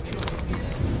you.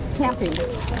 Camping.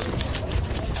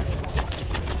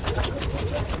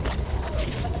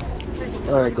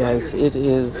 Alright guys, it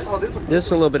is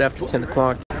just a little bit after 10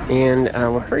 o'clock and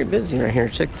we're pretty busy right here.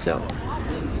 Check this out.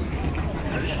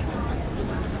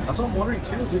 That's what I'm wondering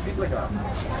too. Do you think like a...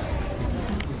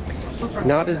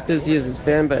 Not as busy as it's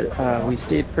been, but we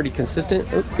stayed pretty consistent.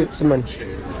 Oh, get some money.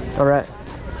 Alright.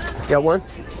 Got one?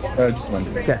 Just one.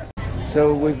 Okay.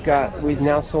 So we've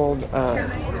now sold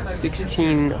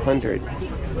 1,600.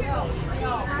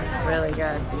 It's really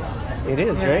good. It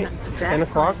is, right? It's 10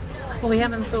 o'clock? Well, we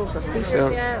haven't sold the speakers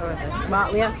yet, or the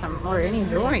spot. We have some, or any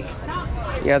jewelry.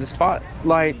 Yeah, the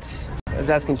spotlight, I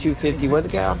was asking 250. What did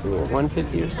the guy offer me?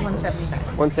 150 or something?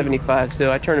 175. 175.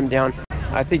 So I turned him down.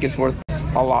 I think it's worth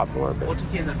a lot more, but it's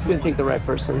gonna take the right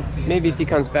person. Maybe if he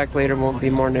comes back later, we'll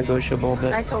be more negotiable.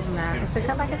 But I told him that. I said,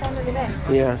 come back at the end of the day.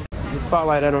 yeah, the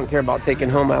spotlight I don't care about taking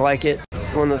home. I like it.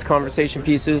 It's one of those conversation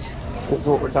pieces. This is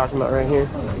what we're talking about right here.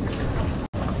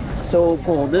 So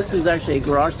cool. This is actually a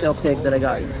garage sale pick that I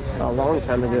got a long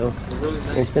time ago.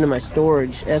 And it's been in my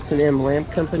storage. S&M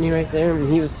lamp company right there. And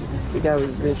the guy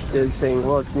was interested, saying,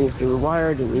 well, it needs to be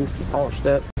rewired and it needs to be polished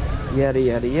up. Yada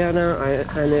yada yada.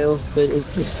 I know, but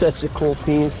it's just such a cool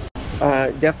piece.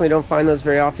 Definitely don't find those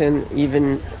very often.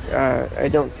 Even I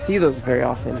don't see those very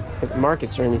often at the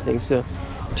markets or anything. So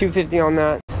 $250 on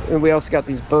that. And we also got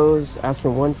these bows,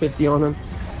 asking $150 on them.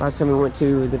 Last time we went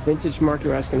to the vintage market,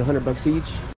 we were asking $100 each.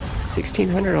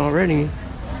 $1,600 already,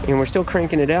 and we're still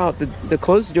cranking it out. The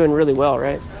clothes is doing really well,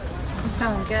 right? It's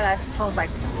selling good. I sold like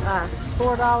 $4,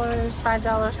 $5,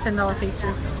 $10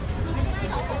 pieces.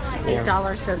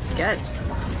 $8, so it's good.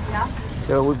 Yeah.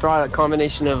 So we brought a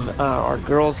combination of our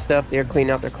girls' stuff. They're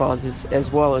cleaning out their closets,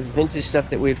 as well as vintage stuff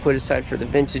that we put aside for the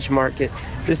vintage market.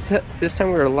 This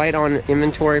time we were light on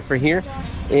inventory for here,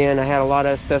 and I had a lot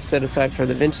of stuff set aside for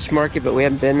the vintage market, but we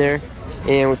haven't been there,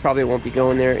 and we probably won't be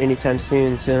going there anytime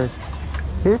soon. So,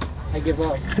 I give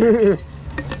up.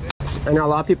 I know a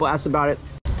lot of people ask about it.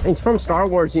 It's from Star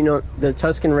Wars, you know, the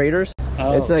Tusken Raiders.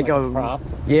 Oh, it's like a prop?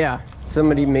 Yeah,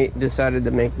 somebody decided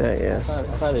to make that, yeah. I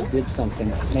thought it did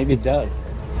something. Maybe it does.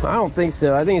 I don't think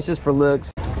so. I think it's just for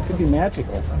looks. It could be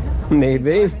magical.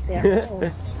 Maybe.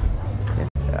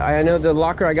 I know the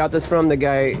locker I got this from, the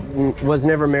guy was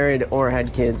never married or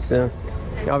had kids, so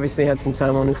he obviously had some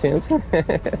time on his hands.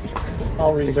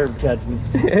 I'll reserve judgment.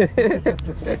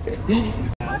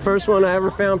 First one I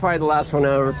ever found, probably the last one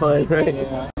I ever find, right?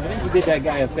 Yeah. I think you did that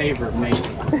guy a favor, maybe.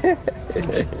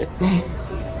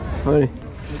 It's funny.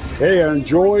 Hey, I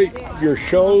enjoy your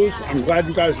shows. I'm glad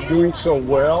you guys are doing so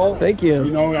well. Thank you.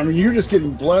 You know, I mean, you're just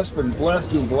getting blessed and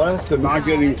blessed and blessed and not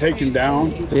getting taken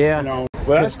down. Yeah. You know,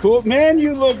 well, that's cool. Man,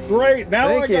 you look great. Now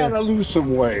Thank I you. gotta lose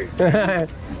some weight.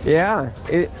 Yeah,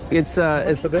 it's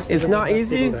not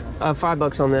easy.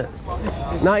 $5 on that.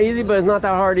 Not easy, but it's not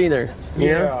that hard either.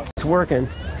 You know? It's working.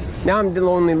 Now I'm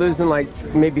only losing like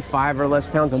maybe 5 or less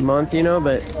pounds a month, you know,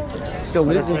 but still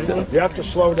losing. So. You have to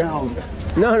slow down.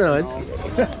 No, it's.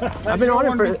 I've been on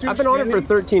it for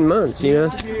 13 months, you know.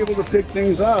 To be able to pick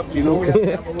things up, you know, we have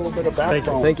to have a little bit of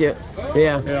backbone. Thank you.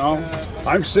 Yeah. You know,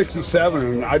 I'm 67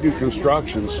 and I do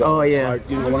construction, so it's like,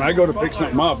 you know, when I go to pick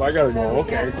something up, I gotta go.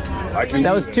 Okay, I can.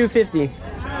 That was $250.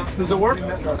 Does it work?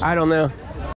 I don't know.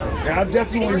 Yeah, I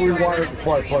definitely rewired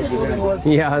before I plugged it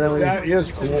in. Yeah, that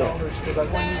is cool.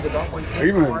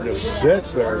 Even if it just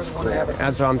sits there, it's cool.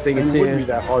 That's what I'm thinking It too. wouldn't be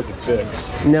that hard to fix.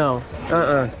 No.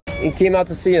 He came out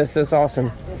to see us. That's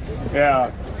awesome.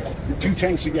 Yeah. 2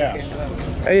 tanks of gas.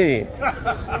 Hey.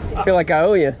 I feel like I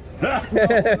owe you.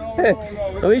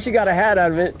 At least you got a hat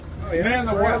out of it. Man,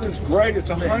 the weather's great. It's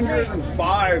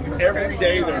 105 every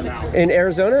day there now. In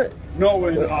Arizona? No,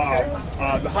 in the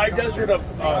high desert of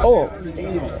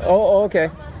Oh,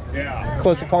 okay. Yeah.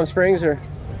 Close to Palm Springs, or?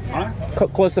 Huh?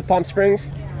 Close to Palm Springs?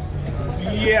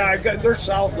 Yeah, they're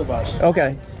south of us.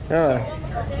 Okay.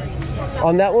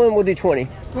 On that one, we'll do 20.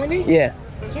 20? Yeah.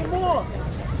 How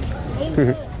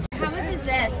much is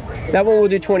this? That one we'll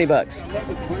do $20.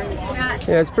 Not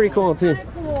Yeah, it's pretty cool too.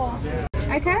 cool.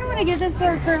 I kind of want to get this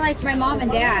one for like my mom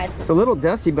and dad. It's a little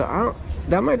dusty, but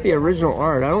that might be original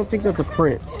art. I don't think that's a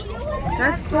print.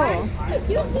 That's cool.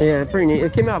 Yeah, pretty neat.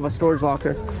 It came out of a storage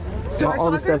locker. Storage all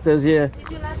the locker? stuff does, yeah. Do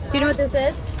you know what this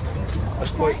is?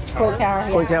 Court Tower.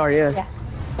 Court Tower, yeah.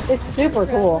 It's super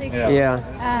cool. Yeah.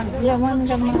 Yeah, one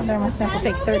gentleman there wants to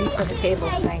take 30 for the table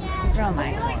thing. It's real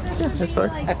nice. Yeah, that's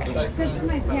fine. Okay. It's good for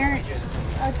my parents.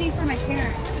 I think for my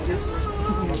parents.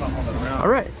 All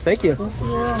right, thank you.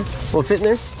 We'll fit in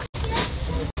there.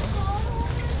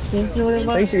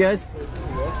 Thanks, you guys.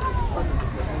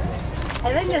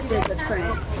 I think this is a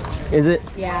print. Is it?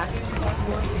 Yeah.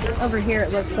 Over here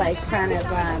it looks like kind of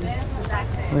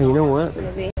Oh, you know what?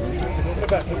 maybe.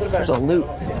 There's a loop.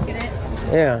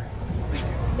 Yeah.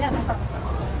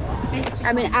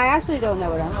 I mean, I actually don't know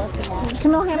what I'm looking at.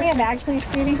 Can you hand me a bag, please,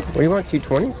 sweetie? What do you want?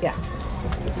 220s? Yeah.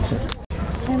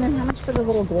 And then how much for the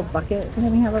little gold bucket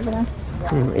that we have over there?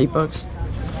 $8.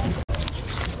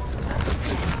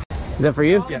 Is that for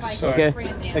you? Yes. Okay.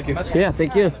 Thank you. Yeah,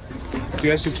 thank you. Do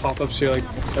you guys do pop-ups here like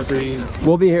every...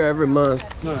 We'll be here every month.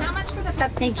 No. How much for the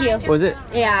Pepsi? Thank you. Was it?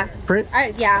 Yeah. Print?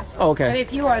 Yeah. Oh, okay. I mean,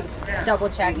 if you want to double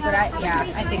check, but I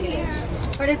think it is.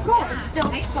 But it's cool. It's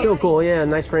still Still cool, yeah.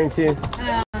 Nice frame too.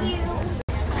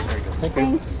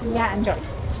 Thanks. Yeah, enjoy.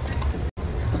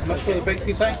 How much for the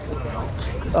Pepsi sign?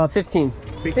 15.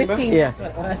 15. Yeah. That's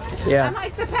what it was. Yeah. I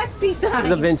like the Pepsi sign.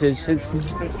 The vintage. It's.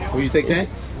 Will you take 10?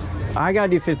 I gotta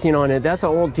do 15 on it. That's an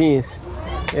old piece.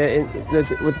 With the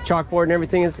chalkboard and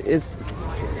everything, that's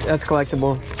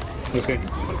collectible. Okay.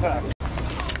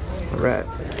 All right.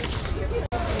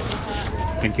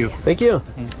 Thank you. Thank you.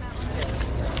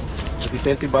 Did you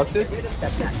say 2 boxes?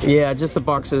 Yeah, just the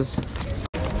boxes.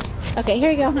 Okay,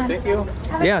 here you go, hon. Thank you.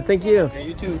 Yeah, thank you. Hey,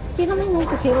 you too. You don't want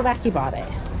the table back, you bought it.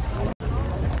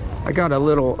 I got a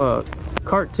little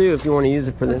cart too if you want to use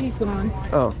it for this. He's gone.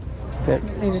 Oh. Okay.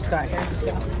 He just got here,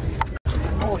 so.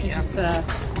 Oh, he just,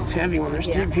 It's heavy when there's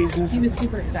 3 pieces. He was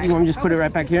super excited. You want me to just put it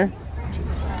right back here?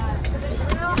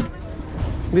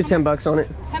 Do $10 on it.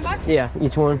 $10? Yeah,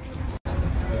 each one. I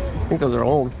think those are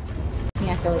old.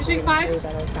 Yeah,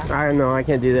 I I know, I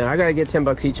can't do that. I gotta get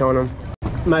 $10 each on them.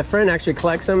 My friend actually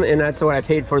collects them, and that's what I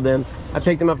paid for them. I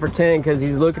picked them up for 10 because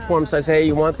he's looking for them. So I say, hey,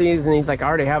 you want these? And he's like, I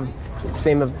already have the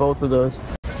same as both of those.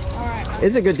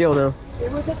 It's a good deal though.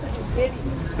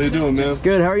 How you doing, man?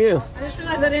 Good, how are you? I just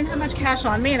realized I didn't have much cash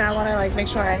on me, and I want to like make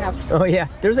sure I have. Oh yeah,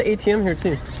 there's an ATM here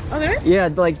too. Oh, there is? Yeah,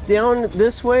 like down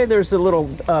this way, there's a little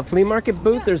flea market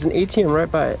booth. There's an ATM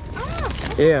right by it.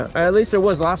 Oh. Yeah, at least there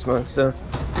was last month, so.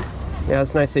 Yeah,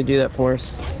 it's nice they do that for us.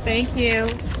 Thank you.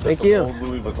 Thank you. Old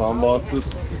Louis Vuitton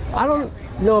boxes. I don't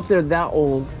know if they're that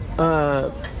old.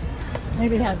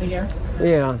 Maybe it has a year.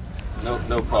 Yeah.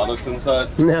 No product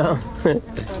inside? No.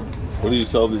 What do you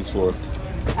sell these for?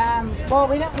 Well,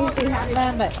 we don't usually have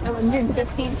them, but June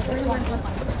 15th.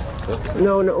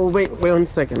 No, wait 1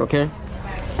 second, okay?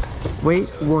 Wait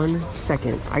 1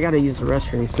 second. I gotta use the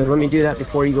restroom, so let me do that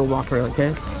before you go walk around,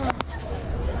 okay?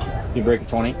 You break a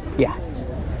 20? Yeah.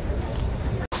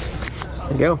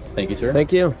 There you go. Thank you, sir.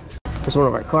 Thank you. Here's one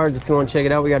of our cards if you want to check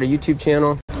it out. We got a YouTube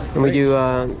channel, and we do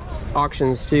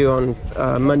auctions too on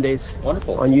Mondays.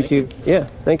 Wonderful. On YouTube. Thank Yeah,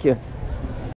 thank you.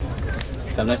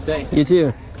 Have a nice day. You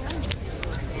too.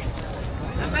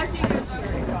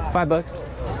 $5.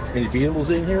 Any Beatles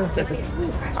in here?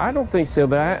 I don't think so,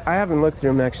 but I haven't looked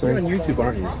through them actually. You're on YouTube,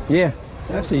 aren't you? Yeah.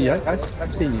 I've seen you.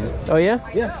 I've seen you. Oh yeah?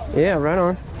 Yeah. Yeah, right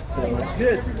on. So,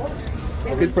 good.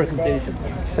 Good presentation.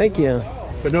 Thank you.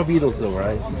 But no Beatles though,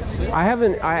 right?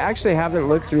 I actually haven't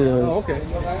looked through those. Oh, okay.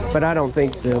 But I don't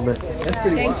think so, but That's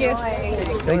pretty Thank you.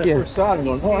 thank you. I first saw it and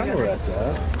going, oh, I know where that's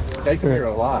at. I come here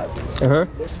a lot. Uh-huh.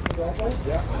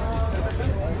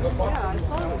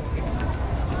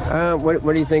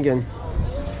 What are you thinking?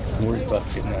 I'm worried about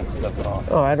getting that stuff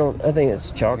off. Oh, I think it's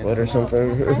chocolate or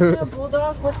something. I see a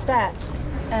bulldog. What's that?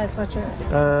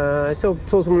 Sweatshirt. I still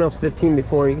told someone else 15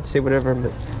 before. You could say whatever,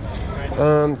 but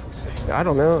I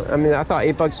don't know. I mean, I thought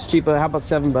 $8 was cheap, but how about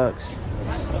 $7?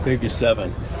 I'll give you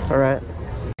 7. All right.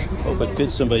 Hope it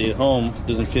fits somebody at home. It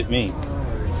doesn't fit me,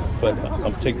 but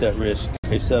I'll take that risk.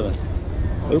 Okay, 7.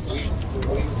 Oops.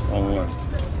 Wrong one.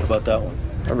 How about that one?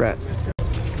 All right.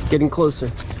 Getting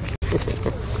closer.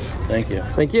 Thank you.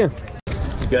 Thank you.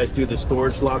 You guys do the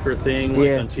storage locker thing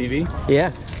like on TV?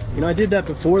 Yeah. You know, I did that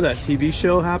before that TV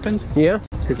show happened. Yeah.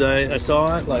 Because I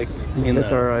saw it like in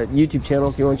That's our YouTube channel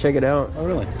if you want to check it out. Oh,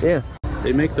 really? Yeah.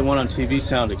 They make the one on TV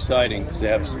sound exciting because they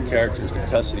have some characters that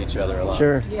cuss at each other a lot.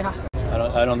 Sure. Yeah.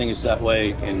 I don't think it's that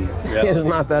way in reality. It's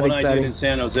not that one exciting. I did in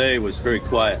San Jose was very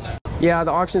quiet. Yeah,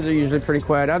 the auctions are usually pretty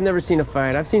quiet. I've never seen a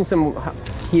fight. I've seen some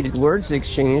heated words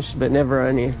exchanged, but never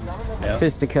any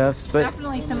fisticuffs. But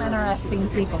definitely some interesting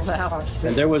people though.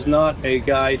 And there was not a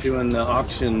guy doing the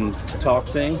auction talk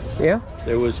thing. Yeah.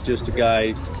 There was just a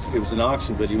guy. It was an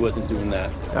auction, but he wasn't doing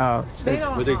that. Oh.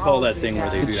 What do they call that thing where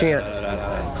they do chant.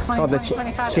 that? It's called the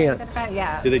chant.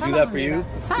 Yeah. Do they do that for you?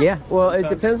 Yeah. Well, it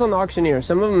depends on the auctioneer.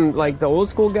 Some of them, like the old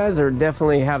school guys, are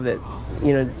definitely have it,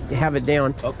 have it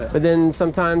down. Okay. But then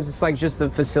sometimes it's like just the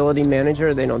facility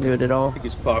manager. They don't do it at all. I think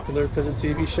it's popular because of the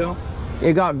TV show.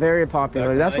 It got very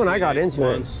popular. That's when I got into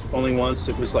it. Only once.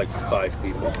 It was like 5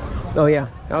 people. Oh yeah,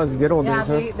 that was good old Yeah,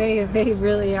 days, huh? they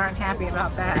really aren't happy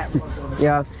about that.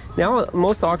 Yeah. Now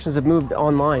most auctions have moved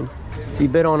online. So you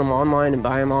bid on them online and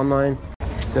buy them online.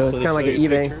 So it's kind of like an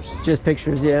eBay. Pictures? Just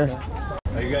pictures, yeah.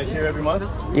 Are you guys here every month?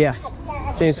 Yeah.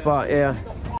 Same spot, yeah.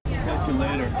 Catch you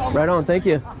later. Right on, thank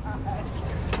you.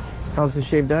 How's the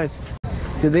shaved ice?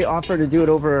 Do they offer to do it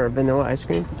over vanilla ice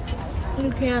cream? You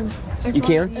can. You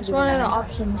can? It's one of the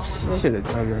options. Should have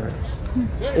done that.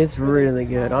 It's really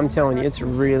good. I'm telling you, it's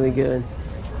really good.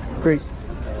 Grace,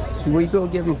 will you go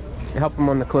help them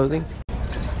on the clothing?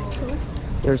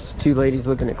 There's 2 ladies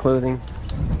looking at clothing.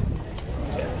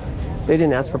 They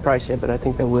didn't ask for price yet, but I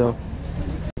think they will.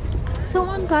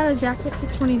 Someone got a jacket for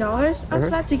 $20. I was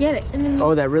about to get it, and then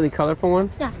Oh, that really colorful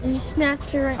one? yeah, and you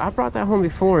snatched it right. I brought that home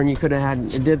before, and you could have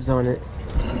had dibs on it.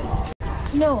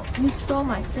 No, you stole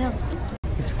my sales.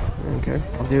 Okay,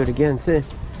 I'll do it again too.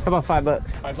 How about $5?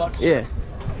 $5? Yeah.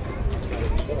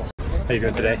 How you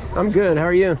doing today? I'm good. How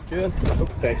are you? Good.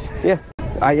 Thanks. Yeah.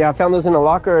 I found those in a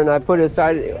locker and I put it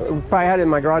aside. Probably had it in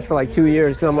my garage for like 2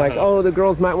 years. So I'm like, oh, the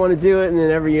girls might want to do it. And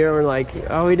then every year we're like,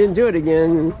 oh, we didn't do it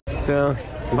again. So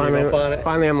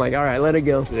finally I'm like, all right, let it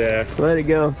go. Yeah. Let it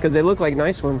go. Because they look like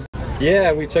nice ones.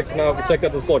 Yeah, we checked them out. We checked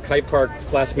out this little kite park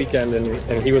last weekend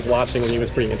and he was watching and he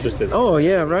was pretty interested. Oh,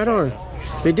 yeah, right on.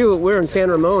 They do. We're in San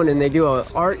Ramon, and they do a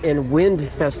art and wind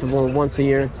festival once a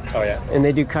year. Oh yeah. And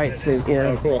they do kites. And,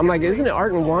 Oh, cool. I'm like, isn't it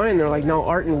art and wine? They're like, no,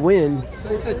 art and wind.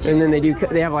 And then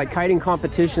they have like kiting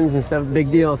competitions and stuff.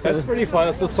 Big deal. So. That's pretty fun.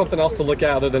 It's just something else to look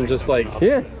at other than just like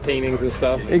paintings and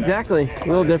stuff. Exactly. A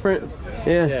little different.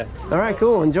 Yeah. All right.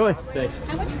 Cool. Enjoy. Thanks.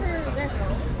 How much for this?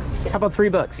 How about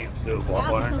 $3?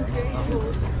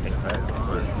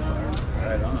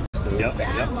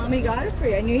 Yep. Mommy got it for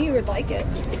you. I knew you would like it.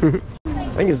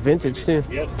 I think it's vintage too.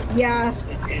 Yeah,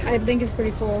 I think it's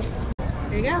pretty cool.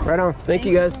 There you go. Right on. Thank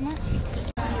you guys.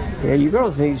 Yeah, you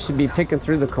girls should be picking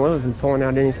through the clothes and pulling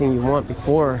out anything you want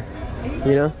before,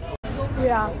 Yeah.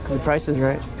 The price is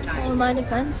right. In my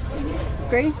defense,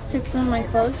 Grace took some of my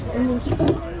clothes and then she put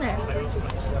them in there.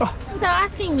 Without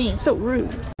asking me. So rude.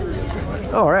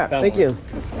 All right, thank you.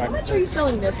 How much are you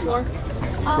selling this for?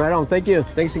 Right on, thank you.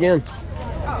 Thanks again.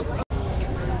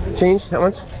 Change, how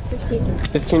much? 15.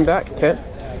 15 back, okay.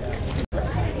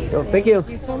 Oh, thank you.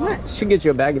 Thank you so much. Should get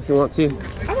you a bag if you want to.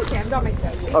 Okay, I've got my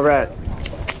card. All right.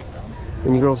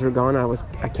 When you girls were gone,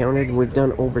 I counted. We've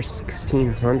done over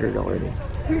 1,600 already.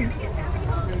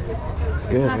 It's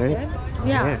good, right? Good.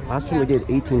 Yeah. Last time we did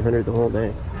 1,800 the whole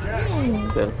day.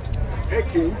 So. Hey,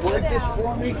 can you work this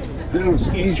for me? Then it was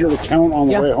easier to count on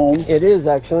the way home. It is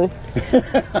actually.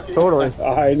 Totally.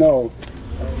 I know.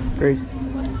 Grace,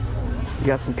 you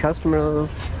got some customers.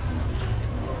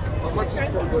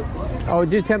 Oh,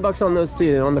 do 10 bucks on those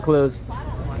too, on the clothes.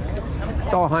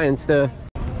 It's all high-end stuff.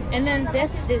 And then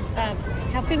this is,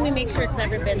 how can we make sure it's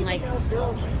ever been like...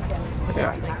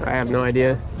 Yeah, I have no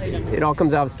idea. It all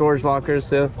comes out of storage lockers,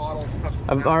 so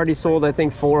I've already sold, I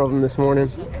think, 4 of them this morning.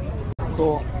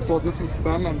 So this is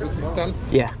 10 and this is 10?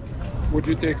 Yeah. Would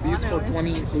you take these for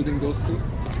 20, including those 2?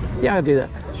 Yeah, I'll do that.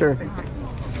 Sure.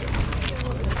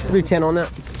 I'll do 10 on that.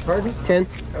 Pardon? 10.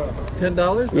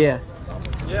 $10? Yeah.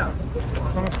 Yeah.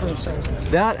 How much for the size?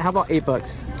 That, how about 8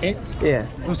 bucks? 8? Yeah.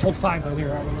 I was told 5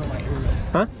 earlier. I don't know about you.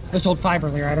 Huh? I was told 5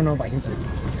 earlier. I don't know about you.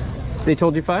 They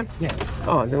told you 5? Yeah.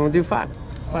 Oh, then we'll do 5.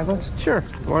 5 bucks? Sure.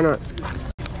 Why not?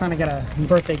 Trying to get a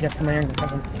birthday gift for my younger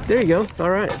cousin. There you go. All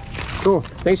right. Cool.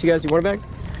 Thanks, you guys. You want a bag?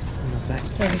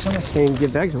 Thank you so much. Can't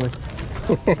give bags away.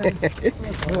 Oh,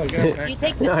 I got it. You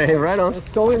take All right, right on.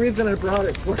 That's the only reason I brought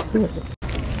it.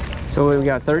 So we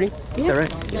got 30? Is that right?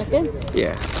 That good?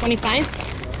 Yeah. 25?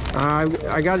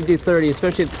 I got to do 30,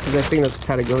 especially because I think that's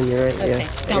Patagonia, right? Okay. Yeah.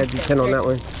 I got to do 10 on that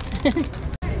one.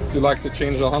 You like to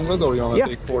change 100 or you want to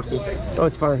take 40? Oh,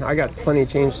 it's fine. I got plenty of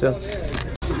change, so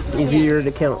it's easier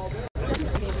to count.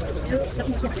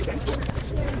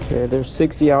 Okay, there's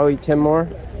 60. I'll eat 10 more.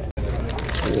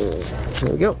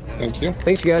 There we go. Thank you.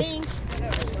 Thanks, you guys.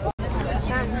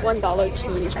 $1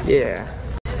 change. Yeah.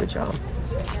 Good job.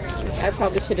 I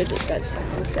probably should have just said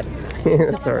 10 instead of 9.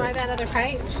 That's all Buy right. that other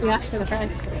price. You asked for the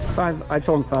price. 5. I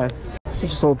told him 5. I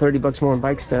just sold 30 bucks more on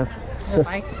bike stuff. The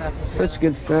bike stuff is Such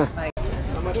good stuff. like,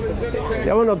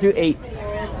 That one will do 8.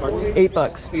 8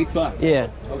 bucks. 8 bucks. Yeah.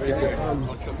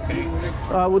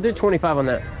 We'll do 25 on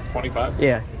that. 25?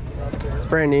 Yeah. It's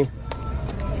brand new.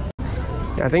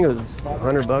 I think it was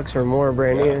 100 bucks or more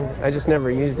brand new. I just never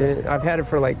used it. I've had it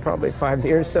for like probably 5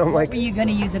 years, so I'm like... What are you going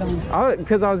to use it on?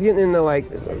 Because I was getting into like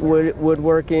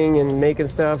woodworking and making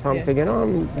stuff. I'm thinking,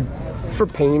 oh, for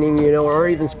painting, you know, or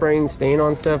even spraying stain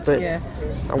on stuff. But I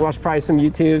watched probably some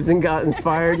YouTubes and got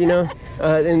inspired, you know.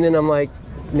 And then I'm like,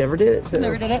 never did it. So.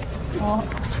 Never did it? Well,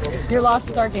 your loss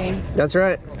is our gain. That's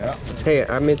right. Yeah. Hey,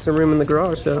 I made some room in the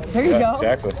garage, so. There you go.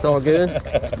 Exactly. It's all good.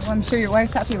 Well, I'm sure your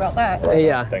wife's happy about that.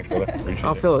 Yeah. Thanks, brother. Appreciate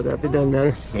I'll fill it up. It doesn't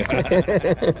matter.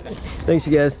 Thanks,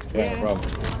 you guys. No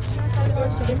problem.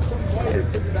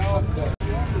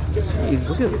 Jeez,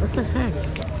 look at what the heck?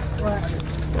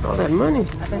 What? All that money.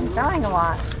 I've been selling a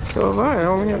lot. So have I. I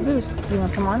only have this. You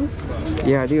want some ones?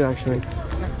 Yeah, I do actually.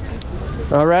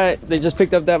 All right, they just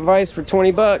picked up that vise for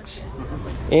 20 bucks.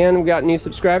 And we got new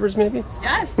subscribers, maybe?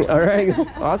 Yes. All right,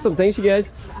 awesome. Thanks, you guys.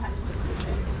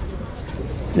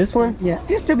 This one? Yeah,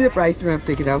 just tell me the price when I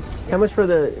pick it up. How much for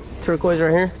the turquoise right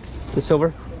here? The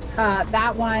silver?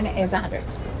 that one is 100.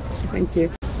 Thank you.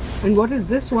 And what is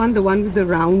this one? The one with the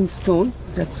round stone?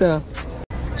 That's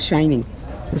shining.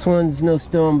 This one's no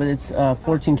stone, but it's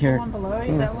 14 karat. One below,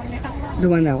 is that one you're talking about? The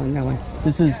one, that one.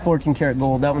 This is 14 karat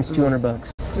gold. That one's 200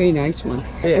 bucks. Very nice one.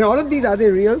 Yeah. And all of these, are they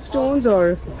real stones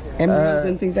or emeralds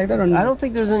and things like that? Or no? I don't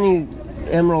think there's any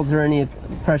emeralds or any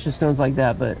precious stones like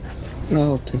that, but...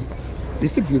 Oh, okay.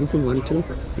 This is a beautiful one too.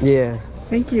 Yeah.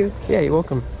 Thank you. Yeah, you're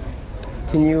welcome.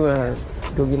 Can you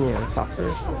go give me a soft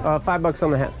serve? $5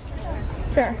 on the hats.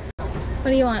 Sure.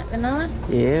 What do you want? Vanilla?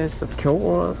 Yes, of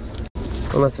course.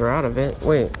 Unless they're out of it.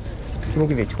 Wait, let me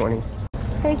give you 20.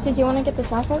 Grace, did you want to get the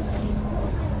tacos?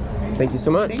 Thank you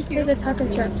so much. There's a taco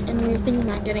truck, and we were thinking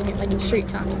about getting it like a street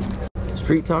taco.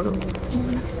 Street taco?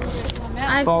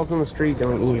 Falls on the street,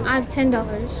 don't eat. I have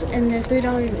 $10, and they're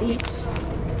 $3 each.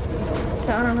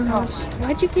 So I don't know how much.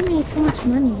 Why'd you give me so much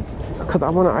money? Because I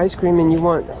want an ice cream and you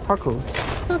want tacos.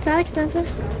 It's not that expensive.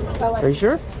 Are you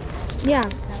sure? Yeah.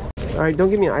 All right, don't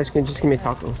give me an ice cream, just give me a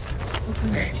taco.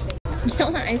 You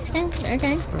don't want ice cream?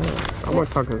 Okay. I want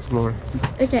tacos more.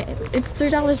 Okay, it's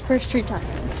 $3 per street taco.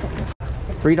 So.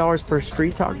 $3 per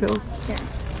street taco? Yeah.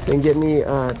 Then get me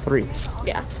 3.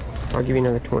 Yeah. I'll give you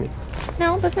another 20.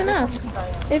 No, that's enough.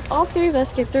 If all 3 of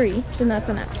us get 3, then that's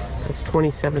enough. That's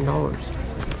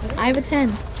 $27. I have a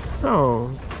 10.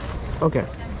 Oh, okay.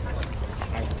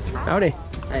 Howdy.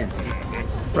 Hiya.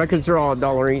 Records are all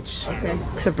 $1 each. Okay.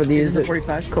 Except for these, the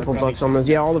 45? a couple bucks on those.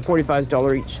 Yeah, all the 45s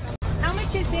 $1 each. How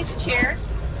much is this chair?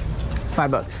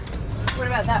 $5 bucks. What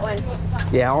about that one?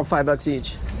 Yeah, all $5 bucks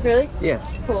each. Really? Yeah.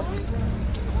 Cool.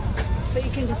 So you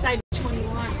can decide which one you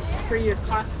want for your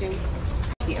costume.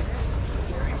 Here.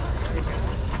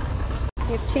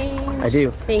 You have change? I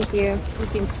do. Thank you. You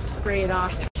can spray it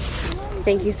off.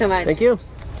 Thank you so much. Thank you.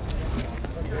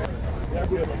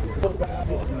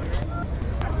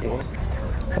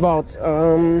 How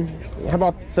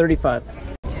about 35?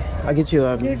 I'll get you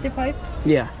a 35?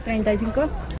 Yeah.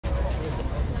 35?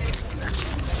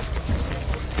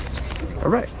 All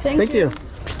right. Thank you.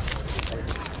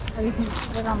 Or you can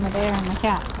put it on the bear and the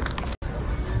cat.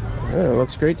 Yeah, it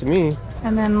looks great to me.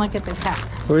 And then look at the cat.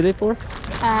 Who are they for?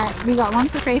 We got one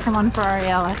for Faith and one for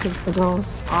Ariella because the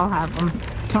girls all have them.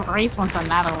 Race wants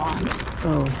another one.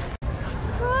 Oh.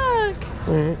 Look.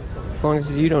 All right. As long as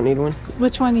you don't need one.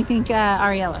 Which one do you think,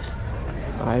 Ariella?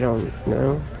 I don't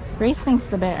know. Grace thinks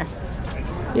the bear.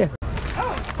 Yeah.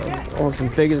 Almost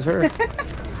as big as her.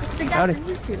 Howdy.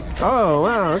 Oh,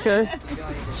 wow, okay.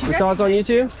 You saw us on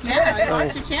YouTube? Yeah, I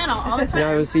watch your channel all the time.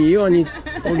 Yeah, we'll see you on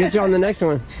YouTube. We'll get you on the next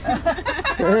one.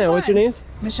 Yeah, what's your names?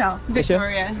 Michelle.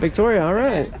 Victoria. Victoria, all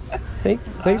right.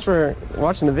 Thanks for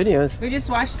watching the videos. We just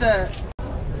watched the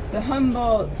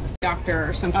Humboldt doctor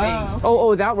or something.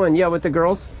 Oh, that one, yeah, with the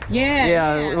girls? Yeah.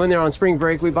 Yeah, when they're on spring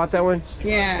break, we bought that one.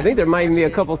 Yeah. I think there might even be a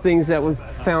couple things that was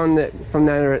found that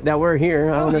were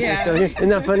here. I don't know if they're still here. Isn't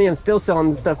that funny? I'm still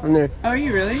selling the stuff from there. Oh, are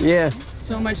you really? Yeah.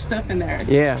 So much stuff in there.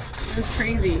 Yeah. That's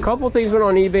crazy. A couple things went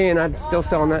on eBay and I'm still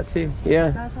selling that too.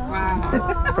 Yeah.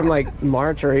 Wow. From like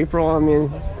March or April. I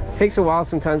mean, it takes a while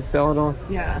sometimes to sell it all.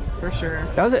 Yeah, for sure.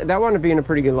 That wound up being a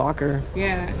pretty good locker.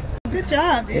 Yeah. Good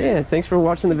job, dude. Yeah, thanks for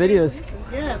watching the videos.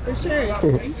 Yeah, for sure.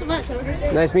 Thanks so much. Have a good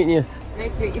day. Nice meeting you.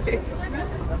 Nice to meet you too.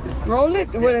 Roll it?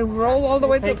 Will it roll all the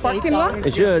way to the parking lot?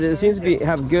 It should. It seems to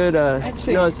have good, no, it's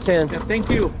 10. Yeah, thank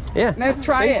you. Yeah. Let's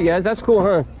try Thanks, it. you guys. That's cool,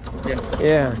 huh? Yeah.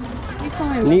 Yeah.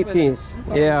 Neat piece.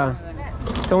 Yeah.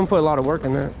 Someone put a lot of work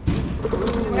in that.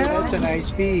 That's a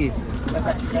nice piece. Good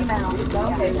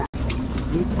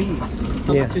piece.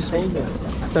 How Yeah. much is holding?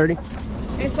 30.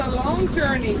 It's a long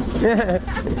journey.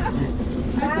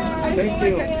 Thank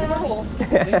you.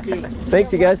 Thank you.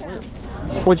 Thanks, you guys.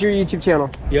 What's your YouTube channel?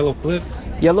 Yellow Flips.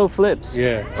 Yellow Flips.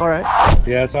 Yeah. All right.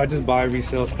 Yeah, so I just buy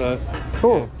resale stuff.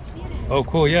 Cool. Oh,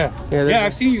 cool. Yeah. Yeah,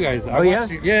 I've seen you guys.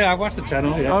 I watched the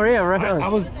channel. Yeah. Oh, yeah, right on. I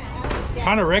was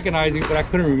trying to recognize you, but I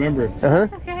couldn't remember. Uh-huh.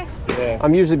 Yeah.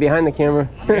 I'm usually behind the camera.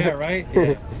 Yeah, right?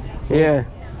 Yeah. Yeah.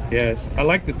 Yes. I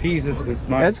like the piece. It's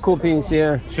nice. That's a cool piece,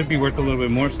 yeah. Should be worth a little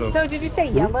bit more, so. So did you say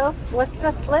yellow? What's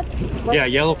the flips? Yeah,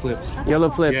 Yellow Flips. Yellow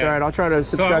Flips. Yeah. All right, I'll try to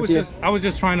subscribe to you. I was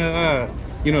just trying to,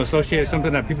 associate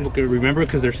something that people could remember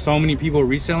because there's so many people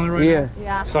reselling it right now.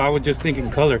 Yeah. So I was just thinking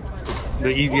color,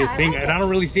 the easiest thing, and I don't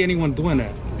really see anyone doing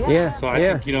that. Yeah. So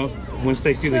I think, once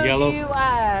they see the yellow. Do you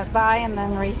buy and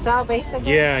then resell,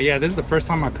 basically? Yeah. This is the first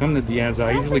time I come to the Anza.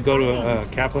 I usually go to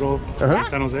Capitol,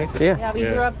 San Jose. Yeah, we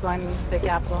grew up going to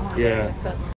Capitol. Yeah.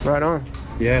 So. Right on.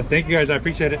 Yeah, thank you guys. I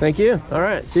appreciate it. Thank you. All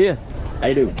right, see ya. How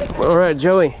you do? All right,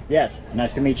 Joey. Yes,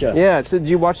 nice to meet you. Yeah, so did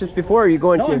you watch this before or are you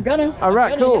going No, to? I'm gonna. All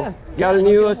right, cool. Yeah. Got a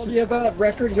new... I'll tell you about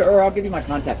records, or I'll give you my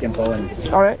contact info.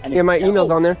 All right, yeah, my email's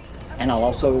on there. And I'll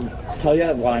also tell you,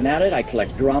 while I'm at it, I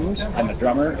collect drums. I'm a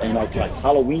drummer, and I collect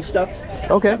Halloween stuff.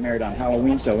 Okay. I'm married on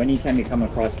Halloween, so anytime you come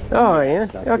across... Oh, yeah?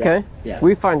 stuff, Okay. Yeah.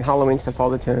 We find Halloween stuff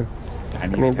all the time. I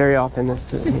mean very often.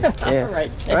 This. Yeah. All right.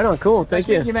 Right on, cool. Thank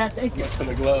you. Man. Thank you. For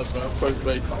the gloves, man. First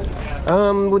base.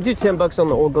 We'll do $10 on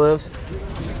the old gloves.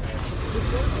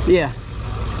 Yeah.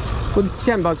 We'll do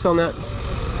 $10 on that.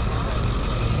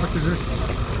 What is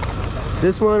it?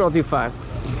 This one, I'll do 5.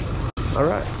 All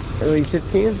right. Early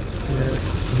 15. Yeah,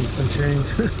 need some change.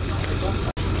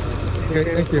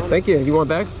 Okay, thank you. Thank you. You want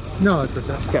back? No, it's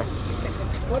okay. Okay.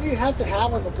 What do you have to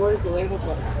have on the Boris Vallejo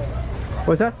poster?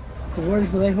 What's that? The Boris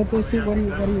Vallejo poster? What do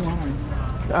you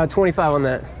want? 25 on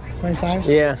that. 25?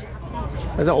 Yeah.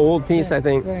 That's an old piece, I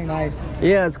think. Very nice.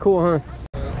 Yeah, it's cool, huh?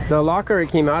 The locker it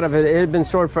came out of, it had been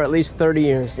stored for at least 30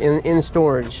 years in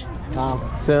storage. Wow.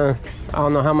 So I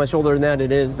don't know how much older than that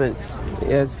it is, but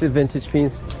it's a vintage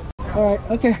piece. All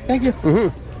right. Okay. Thank you.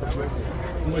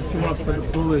 What you want for the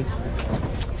pulley?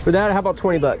 For that, how about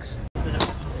 $20?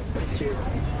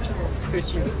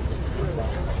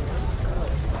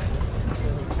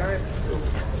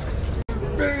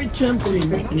 Very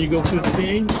tempting. Can you go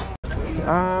 15?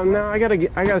 No, I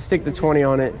gotta stick the 20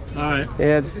 on it. All right.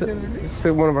 Yeah, it's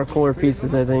one of our cooler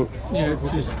pieces, I think. Yeah,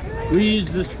 we use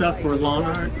this stuff for lawn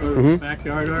art or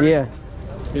backyard art. Yeah.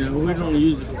 You know, we don't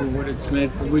use it for what it's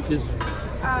made for. We just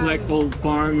collect old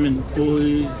farm and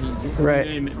toys and Right.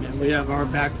 you name it, man. We have our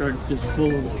backyard just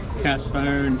full of cast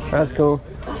iron. That's cool.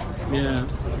 Yeah.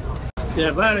 Yeah,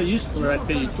 if I had a use for it, I'd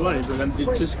pay you 20, but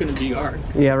it's just going to be art.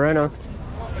 Yeah, right on.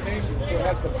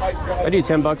 I do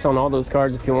 $10 on all those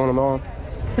cards if you want them all.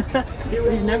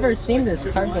 We've never seen this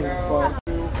card game before.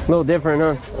 A little different,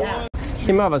 huh? Yeah.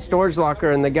 Came out of a storage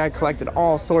locker and the guy collected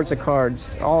all sorts of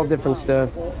cards, all different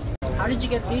stuff. How did you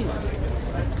get these?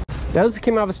 Those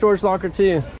came out of a storage locker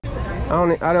too. I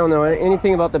don't know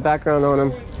anything about the background on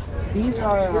them. These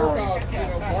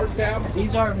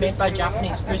are made by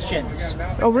Japanese Christians.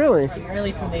 Oh, really?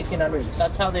 Primarily from the 1800s.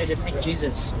 That's how they depict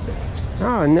Jesus. Oh, no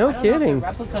I don't know if kidding. they're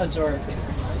replicas or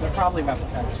they're probably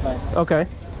replicas, but Okay.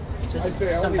 just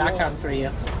some background for you.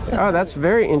 Oh, that's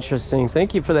very interesting.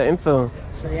 Thank you for that info.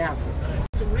 So yeah.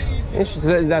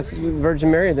 Interesting. That's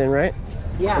Virgin Mary then, right?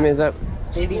 Yeah. I mean, is that...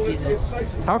 Baby Jesus.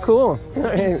 How cool. You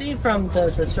can see from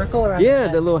the circle around Yeah,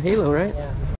 the the little halo, right?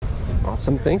 Yeah.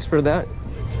 Awesome. Thanks for that.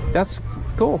 That's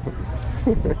cool.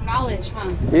 Knowledge,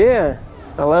 huh? Yeah,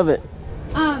 I love it.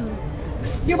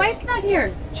 Your wife's not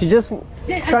here. She's just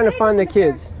trying to find the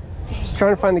kids. She's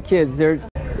trying to find the kids. They're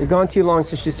gone too long,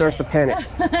 so she starts to panic.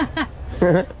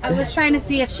 I was trying to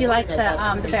see if she liked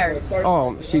the bears.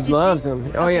 Oh, she loves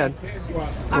them. Oh, yeah.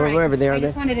 All right. Wherever they are. I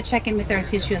just wanted to check in with her and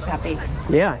see if she was happy.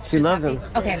 Yeah, she loves them.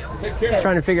 Okay. Good.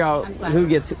 Trying to figure out who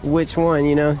gets which one,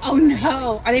 you know. Oh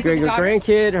no! Are they for the Your daughters?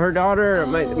 grandkid, her daughter,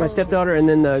 my stepdaughter, and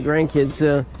then the grandkids.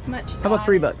 Much. How about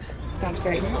 $3? Sounds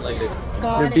great.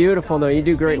 They're beautiful though. You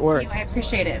do great work. I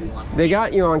appreciate it. They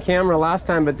got you on camera last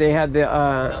time, but they had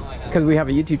the because we have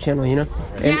a YouTube channel, you know.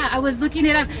 And Yeah, I was looking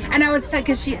it up, and I was like,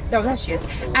 cause she, oh, there she is.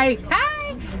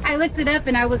 I looked it up,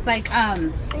 and I was like,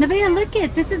 Nevaeh, look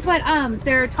it. This is what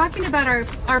they're talking about our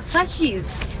plushies,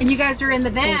 and you guys are in the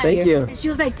van. Oh, thank you. And she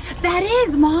was like, that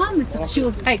is, Mom. So she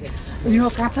was like, you know,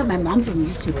 I put my mom's on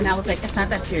YouTube, and I was like, it's not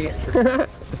that serious.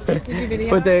 Did you video?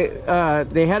 But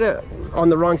they had it on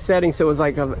the wrong setting, so it was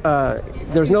like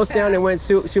there's no sound. It went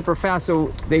super fast,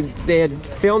 so they had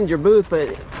filmed your booth, but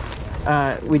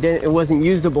we didn't. It wasn't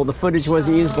usable. The footage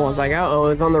wasn't usable. I was like, oh, it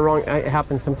was on the wrong. It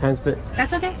happens sometimes, but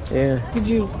That's okay. yeah. Did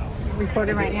you record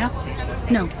it right now?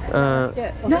 No. Uh,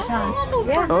 No.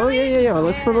 oh yeah.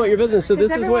 Let's promote your business. So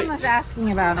this is what. was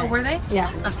asking about it. Oh, were they?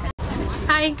 Yeah. Okay.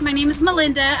 Hi, my name is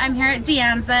Melinda. I'm here at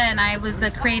Anza, and I was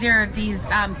the creator of these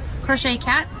crochet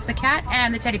cats, the cat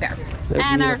and the teddy bear.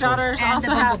 And our daughters And also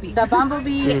the have bumblebee. the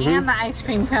bumblebee and the ice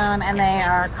cream cone, and they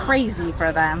are crazy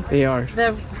for them. They are.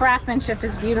 The craftsmanship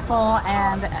is beautiful,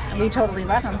 and we totally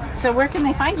love them. So where can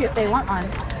they find you if they want one?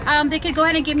 They could go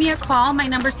ahead and give me a call. My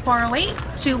number's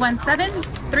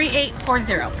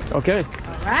 408-217-3840. Okay.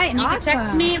 All right, and you can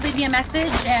text me, leave me a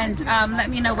message, and let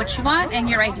me know what you want and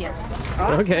your ideas.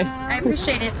 Okay. I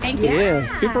appreciate it. Thank you. Yeah,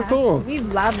 super cool. We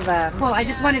love them. Well, I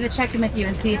just wanted to check in with you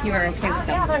and see if you were okay with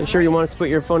them. You sure you want us to put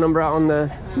your phone number out on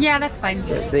the Yeah, that's fine.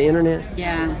 internet?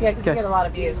 Yeah. Yeah, because Okay. we get a lot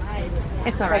of views.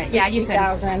 It's all right. Like Yeah, you can.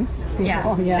 60,000. Yeah,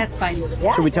 Oh, yeah. that's fine.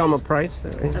 Should we tell them a price?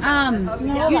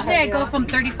 Usually I go from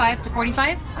 35 to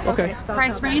 45 Okay.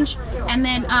 price range, and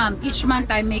then each month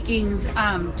I'm making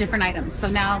different items. So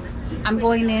now I'm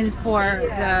going in for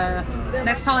the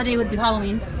next holiday would be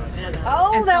Halloween.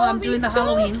 Oh, And so that I'm would be doing the so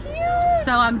Halloween. cute.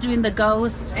 So I'm doing the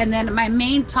ghosts, and then my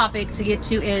main topic to get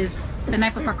to is the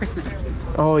night before Christmas.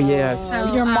 Oh yes.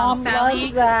 So Your mom Sally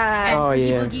loves that. and Oh Oogie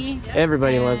yeah. Boogie.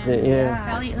 Everybody loves it. Yeah.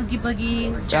 Sally, Oogie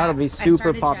Boogie. Jack. That'll be I super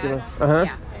started popular. Jack. Uh-huh.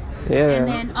 Yeah. And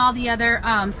then all the other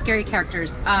scary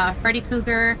characters. Freddy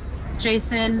Krueger,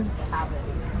 Jason.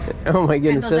 Oh my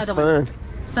goodness, those that's other fun. ones.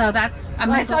 So that's, I'm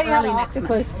I going to saw go you had early an next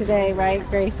octopus month. today, right?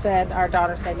 Grace said, our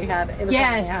daughter said you had it. Was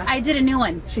Yes, yeah. I did a new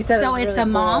one. She said it so was it's really a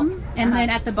mom, cool. and then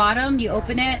at the bottom you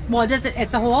open it. Well,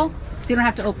 it's a hole, so you don't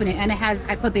have to open it, and it has,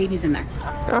 I put babies in there.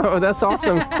 Oh, that's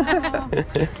awesome.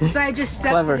 So I just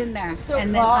stuffed Clever. it in there.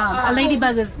 And then a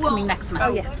ladybug is coming next month.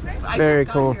 Oh yeah. Very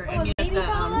cool.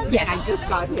 Yeah, I just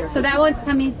got here. So that one's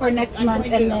coming for next month,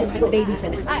 and then with the babies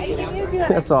in it.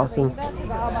 That's awesome.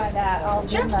 I'll buy that. I'll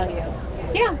Venmo you.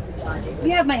 Yeah,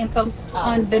 you have my info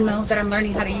on Venmo that I'm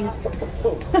learning how to use.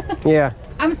 Yeah.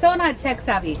 I'm so not tech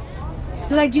savvy.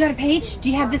 They're like, do you got a page? Do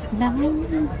you have this? No.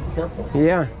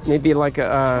 Yeah. Maybe like a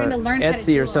Trying to learn how to Etsy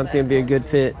do or all something would be a good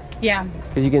fit. Yeah.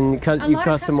 Because you can A you lot of custom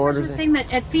customers orders. were saying that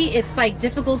Etsy, it's like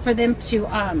difficult for them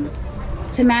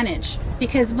to manage,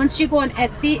 because once you go on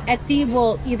Etsy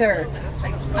will either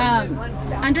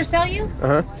undersell you,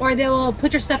 or they will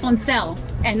put your stuff on sale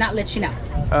and not let you know.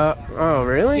 Oh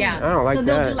really? Yeah. I don't like so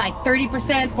they'll that. do like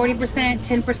 30%, 40%,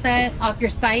 10% off your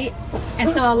site,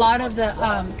 and so a lot of the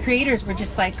creators were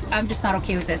just like, I'm just not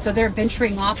okay with it. So they're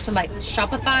venturing off to like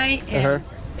Shopify and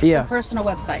Yeah. a personal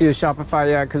website. Do a Shopify,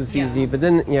 yeah, because it's easy. But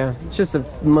then, yeah, it's just a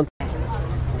month.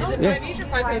 Is it 5 each or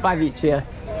 5? 5 each, yeah.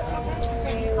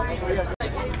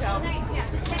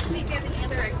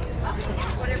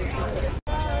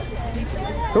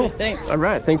 Cool. Thanks. All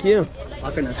right, thank you.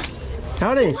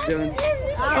 Howdy.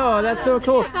 Oh, that's so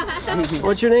cool.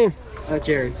 What's your name?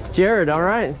 Jared. Jared, all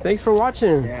right. Thanks for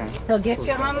watching. Yeah. He'll get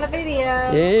you on the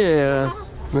video. Yeah.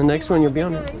 The next one you'll be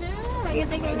on it.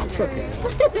 It's okay.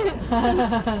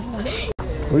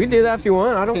 We can do that if you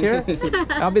want. I don't care.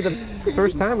 That'll be the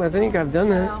first time I think I've done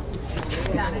that.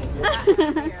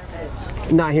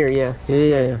 Not here, yeah.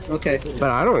 Yeah. Okay. But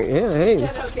I don't, yeah, hey.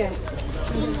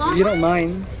 You don't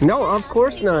mind? No, of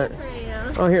course not.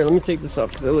 Oh, here, let me take this off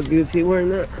because I look goofy wearing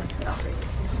that.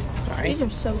 Sorry. These are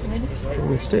so good.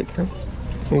 Mistake, huh?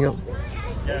 Here you go.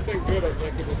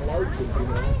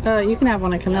 You can have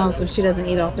one of Camille's if she doesn't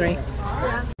eat all 3.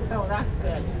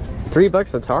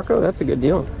 $3 a taco? That's a good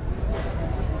deal.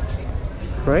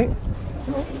 Right?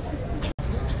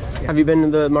 Have you been to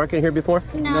the market here before?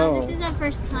 No, this is our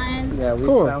first time. Yeah, we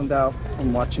found out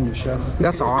from watching the show.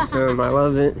 That's awesome. I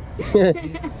love it.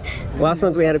 Last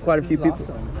month we had quite a few people.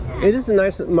 It is a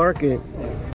nice market.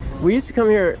 We used to come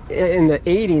here in the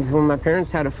 80s when my parents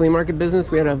had a flea market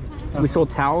business. We sold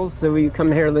towels, so we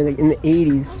come here in the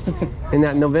 80s. And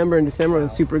that November and December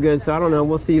was super good. So I don't know.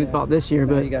 We'll see about this year.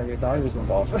 But you got your daughters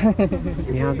involved.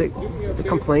 Yeah, they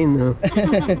complain though.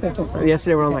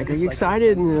 Yesterday we're like, "Are you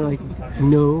excited?" And they're like,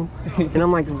 "No." And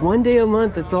I'm like, "1 day a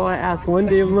month. That's all I ask. 1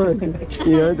 day a month.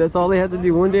 You know, that's all they have to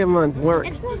do. 1 day a month. Work."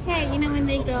 It's okay. You know, when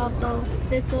they grow up, though,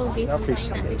 this will be something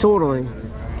that Totally.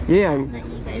 Yeah.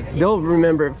 They'll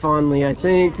remember it fondly, I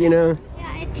think, you know. Yeah,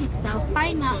 I think so.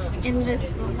 Probably not in this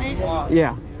moment.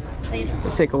 Yeah. Later.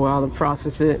 It'll take a while to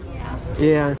process it.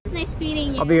 Yeah. It's nice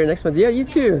meeting you. I'll be here next month. Yeah, you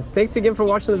too. Thanks again for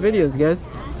watching the videos, guys.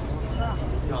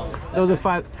 Those are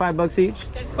 $5 each?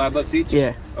 $5 each?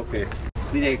 Yeah. Okay.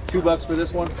 So you take $2 for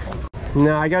this one?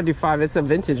 No, I gotta do 5. It's a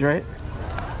vintage, right?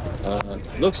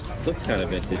 Looks kind of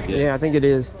vintage. Yeah, I think it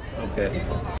is. Okay.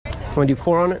 Want to do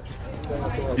 4 on it?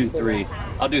 Do 3.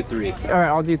 I'll do 3. All right,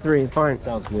 I'll do 3. Fine.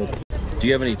 Sounds good. Do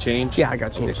you have any change? Yeah, I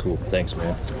got change. Okay, cool. Thanks,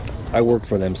 man. I work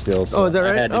for them still, so oh, is that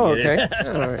right? I had to get okay. it.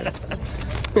 All right.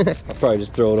 I'll probably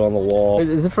just throw it on the wall.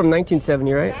 Is it from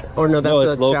 1970, right? Or no, that's no,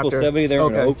 it's the local chapter. 70 there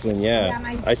in Oakland, yeah.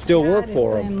 I still work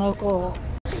for them. Local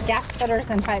gas fitters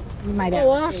and pipe. You might have.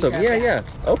 Oh, awesome. Yeah.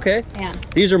 Okay. Yeah.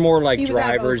 These are more like He was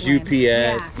out of drivers, Oakland.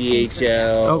 UPS,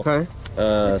 DHL. Okay.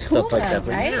 Stuff cool like that. though,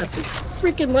 But right? yeah, it's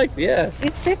freaking like, yeah.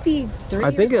 It's 53. I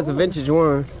think that's a vintage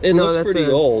one. It No, looks that's pretty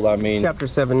a old. I mean, Chapter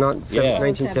 7, not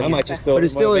 1970. I might just throw But it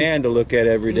it in still my is- van to look at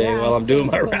every day while I'm doing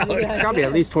my route. It's got to be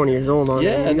at least 20 years old on it.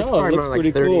 Yeah, I mean, it's no, probably it looks not like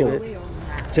pretty 30 cool. of it.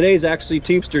 Today's actually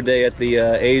Teamster Day at the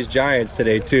A's Giants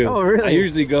today too. Oh, really? I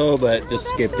usually go, but just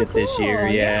skipped it this year.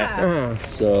 Yeah.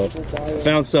 So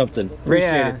found something.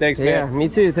 Appreciate it. Thanks, man. Yeah, me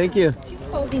too. Thank you.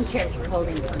 Holding chairs. We're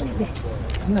holding.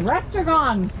 And the rest are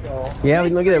gone. Yeah,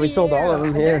 look at that. We sold all of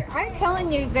them here. I'm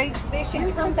telling you, they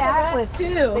should come back with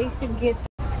too. They should get.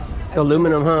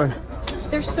 Aluminum, huh?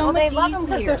 They're so Well, much they love them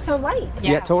because easier. they're so light.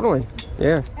 Yeah, totally.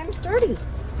 Yeah. And sturdy.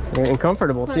 And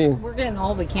comfortable Plus, too. we're getting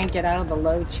old. We can't get out of the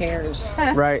low chairs.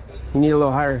 Right. You need a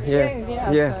little higher.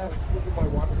 Yeah.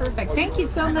 So perfect. Thank you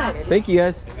so much. Thank you,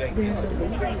 guys.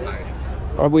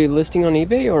 Are we listing on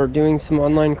eBay or doing some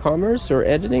online commerce or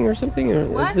editing or something? Or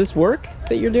What? is this work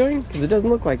that you're doing? Because it doesn't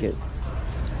look like it.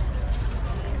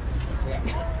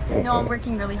 No, I'm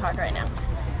working really hard right now.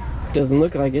 Doesn't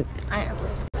look like it. I am.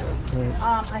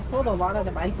 I sold a lot of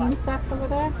the biking stuff over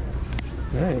there.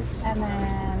 Nice. And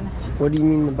then What do you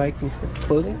mean the biking stuff?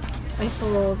 Clothing? I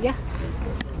sold,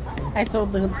 I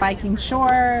sold the biking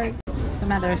shorts,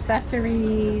 some other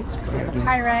accessories, I sold the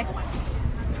Pyrex.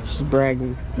 Just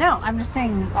bragging. No, I'm just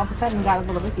saying all of a sudden got a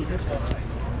little busy.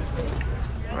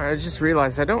 I just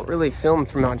realized I don't really film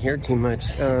from out here too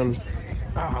much. Oh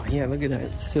yeah, look at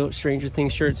that Stranger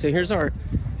Things shirt. So here's our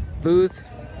booth.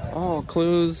 All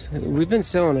clothes. We've been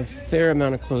selling a fair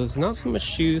amount of clothes. Not so much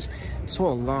shoes.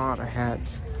 Sold a lot of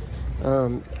hats.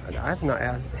 I've not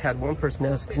had one person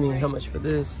ask me how much for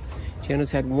this.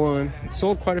 Jana's had one.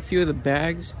 Sold quite a few of the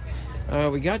bags.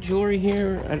 We got jewelry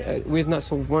here. We have not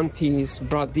sold one piece.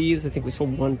 Brought these. I think we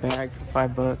sold one bag for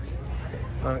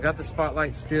 $5. Got the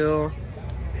spotlight still.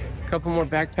 A couple more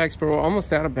backpacks, but we're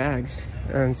almost out of bags.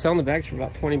 Selling the bags for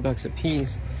about 20 bucks a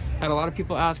piece. Had a lot of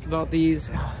people ask about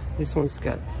these. This one's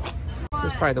got, this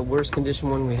is probably the worst condition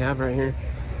one we have right here.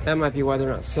 That might be why they're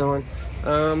not selling.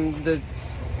 The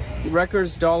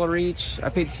records, $1 each. I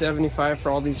paid $75 for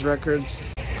all these records.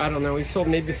 I don't know, we sold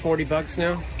maybe 40 bucks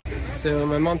now. So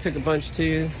my mom took a bunch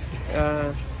too.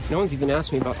 No one's even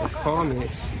asked me about the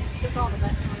comics. Took all the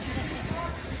best ones.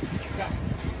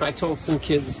 I told some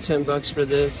kids it's $10 for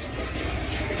this.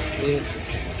 They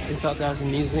thought that was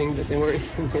amusing, but they weren't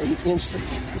interested.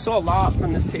 We saw a lot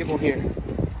from this table here.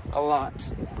 A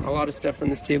lot of stuff from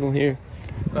this table here.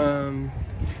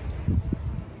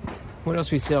 What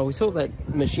else we sell? We sold that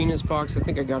machinist box. I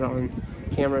think I got it on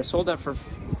camera. I sold that for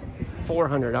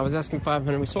 $400. I was asking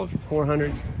 $500. We sold it for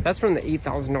 $400. That's from the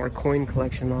 $8,000 coin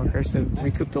collection locker. So we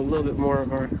recouped a little bit more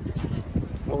of our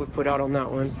what we put out on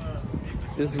that one.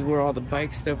 This is where all the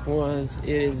bike stuff was. It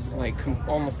is like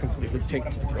almost completely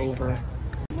picked over.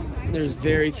 There's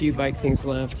very few bike things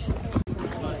left.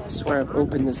 I swear I've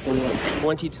opened this thing like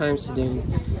 20 times today.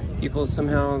 People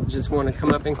somehow just want to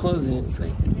come up and close it. It's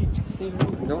like, just leave it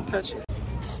open. Don't touch it.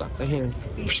 Slap the hand.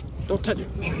 Don't touch it.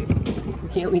 We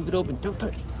can't leave it open. Don't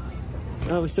touch it.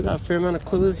 Oh, we still got a fair amount of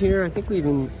clothes here. I think we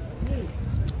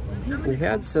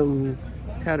had some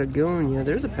Patagonia.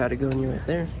 There's a Patagonia right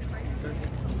there.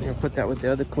 I'm gonna put that with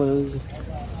the other clothes.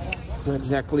 It's not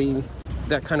exactly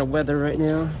that kind of weather right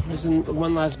now. There's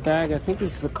one last bag. I think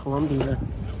this is a Columbia.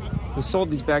 We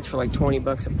sold these bags for like 20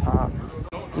 bucks a pop.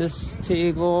 This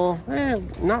table,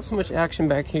 not so much action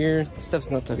back here. This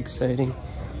stuff's not that exciting.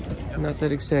 Not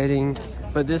that exciting.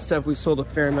 But this stuff, we sold a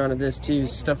fair amount of this too.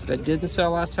 Stuff that didn't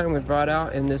sell last time we brought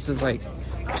out, and this is like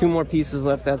 2 more pieces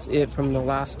left. That's it from the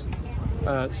last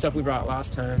stuff we brought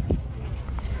last time.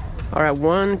 All right,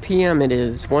 1 p.m. it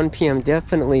is. 1 p.m.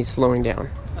 definitely slowing down.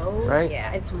 Oh, right?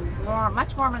 Yeah, it's warm,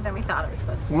 much warmer than we thought it was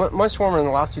supposed to be. Much warmer than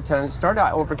the last 2 times. It started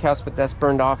out overcast, but that's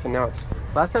burned off, and now it's...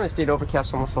 Last time it stayed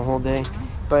overcast almost the whole day.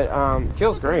 But it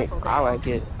feels great. I like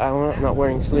it. I'm not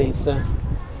wearing sleeves, so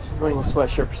she's wearing a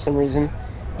sweatshirt for some reason.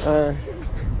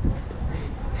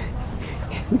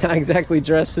 Not exactly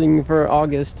dressing for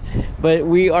August, but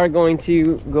we are going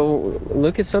to go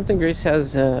look at something. Grace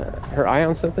has her eye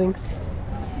on something.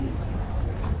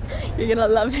 You're gonna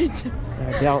love it.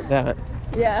 I doubt that.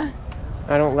 Yeah.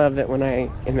 I don't love it when I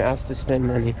am asked to spend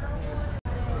money.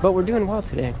 But we're doing well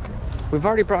today. We've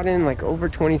already brought in like over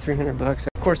 2,300 bucks.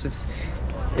 Of course,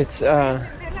 it's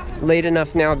late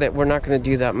enough now that we're not going to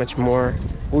do that much more.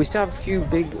 But we still have a few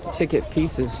big ticket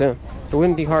pieces, so it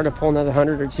wouldn't be hard to pull another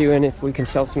 100 or 2 in if we can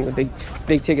sell some of the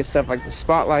big ticket stuff like the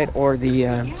spotlight or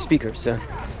the speakers. So,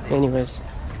 anyways.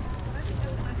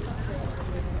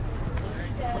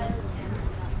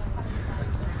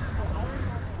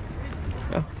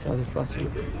 Oh, I saw this last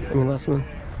one.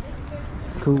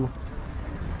 It's cool.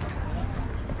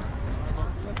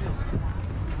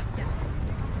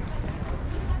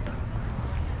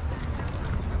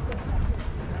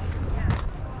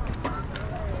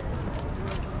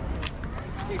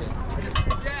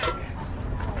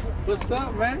 What's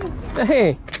up, man?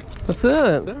 Hey, what's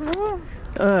up?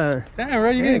 What's up, Damn, bro,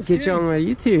 you get you on my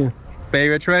YouTube. Bay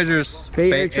Area Treasures.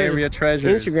 Bay Area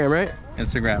Treasures. Instagram, right?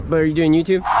 Instagram. But are you doing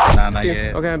YouTube? Nah, not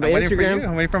yet. Okay, but I'm waiting Instagram. for you.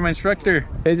 I'm waiting for my instructor.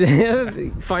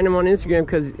 Find him on Instagram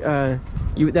because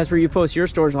that's where you post your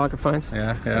storage locker finds.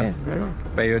 Yeah. Right on.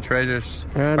 Bay Area Treasures.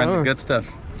 Right Find on. the good stuff.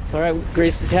 All right,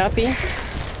 Grace is happy.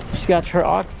 She got her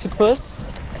octopus.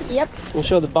 Yep. We'll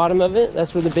show the bottom of it.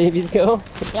 That's where the babies go.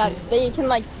 Yeah, they can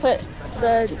like put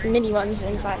the mini ones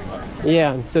inside.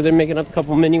 Yeah, so they're making up a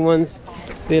couple mini ones.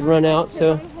 They'd run out,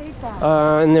 so.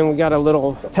 And then we got a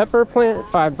little pepper plant,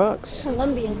 $5.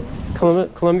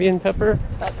 Colombian pepper.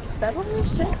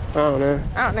 Peppers? I don't know.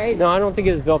 No, I don't think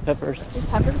it is bell peppers. Just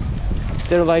peppers?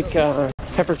 They're like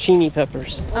peppercini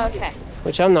peppers. Okay.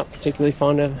 Which I'm not particularly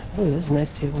fond of. Oh, there's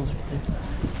nice tables right there.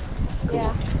 Cool.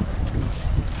 Yeah.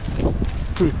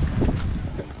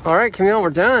 All right, Camille,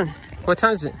 we're done. What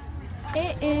time is it?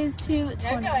 It is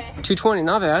 2:20. 2:20,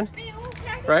 not bad,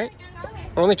 right?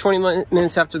 We're only 20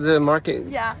 minutes after the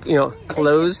market,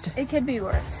 closed. It could be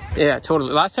worse. Yeah,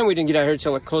 totally. Last time we didn't get out here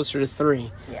until like closer to 3,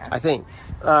 yeah. I think.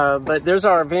 But there's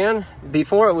our van.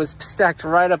 Before it was stacked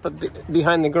right up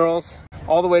behind the girls,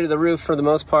 all the way to the roof for the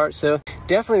most part. So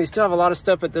definitely we still have a lot of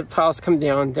stuff, but the piles come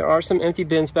down. There are some empty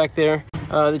bins back there.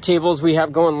 The tables we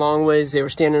have going long ways. They were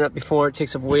standing up before. It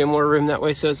takes up way more room that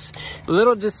way. So it's a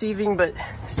little deceiving, but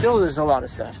still there's a lot of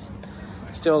stuff.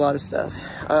 Still a lot of stuff.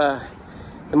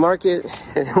 The market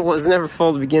was never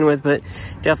full to begin with, but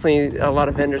definitely a lot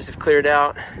of vendors have cleared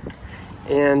out.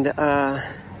 And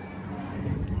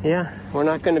yeah, we're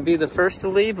not going to be the first to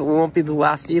leave, but we won't be the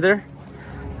last either.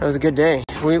 That was a good day.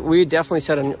 We definitely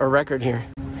set a record here.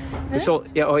 We sold,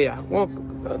 well,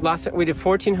 last time we did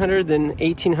 1,400, then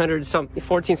 1,800 something,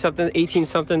 14 something, 18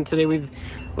 something. Today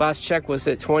last check was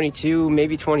at 22,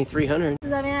 maybe 2,300.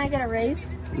 Does that mean I get a raise?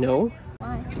 No.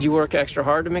 Why? Did you work extra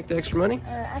hard to make the extra money?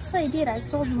 Actually, I did. I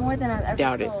sold more than I've ever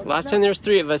Doubt sold. it. Last time there was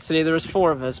 3 of us. Today there was 4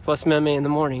 of us, plus Meme in the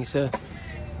morning. So.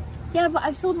 Yeah, but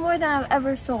I've sold more than I've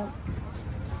ever sold.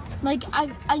 Like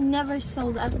I never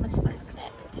sold as much as I did today.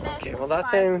 Okay. Well,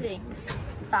 last time.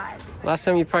 5. Last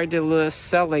time you probably did a little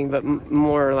selling, but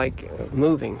more like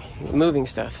moving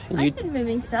stuff. I've been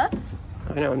moving stuff.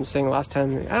 I know. I'm saying last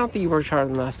time. I don't think you worked harder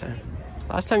than last time.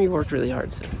 Last time you worked really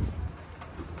hard. So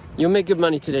you'll make good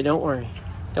money today. Don't worry.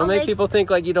 Don't make people think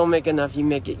like you don't make enough. You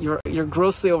make it. You're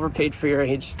grossly overpaid for your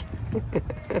age.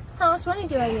 How much money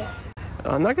do I get?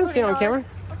 I'm not gonna say it on camera.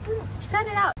 Cut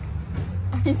it out.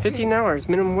 15 hours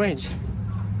minimum wage.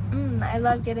 I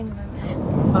love getting them.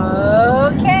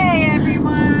 Okay,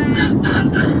 everyone.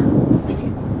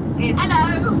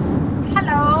 Hello.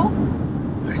 Hello.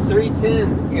 It's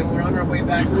 3:10 and we're on our way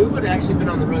back. We would have actually been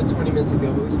on the road 20 minutes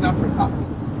ago, but we stopped for coffee.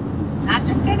 Not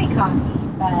just any coffee,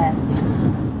 but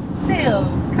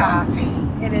Phil's coffee.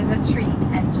 It is a treat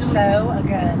and so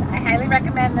good. I highly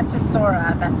recommend the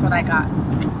Tesora. That's what I got.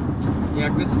 Yeah,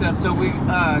 good stuff. So we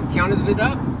counted it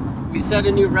up. We set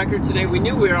a new record today. We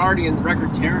knew we were already in the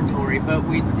record territory, but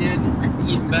we did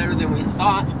even better than we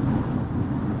thought.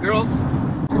 Girls?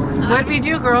 What did we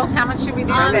do, girls? How much did we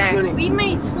do today? We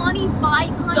made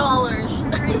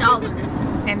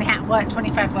 $2,500. And what?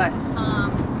 25 what?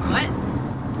 What?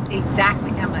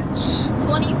 Exactly how much?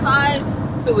 25.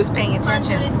 Who was paying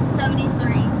attention?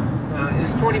 173.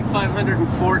 It's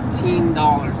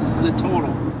 $2,514. This is the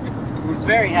total. We're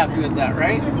very happy with that,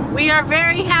 right? We are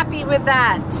very happy with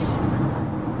that.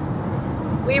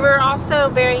 We were also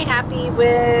very happy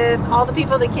with all the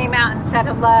people that came out and said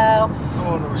hello.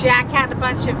 Totally. Jack had a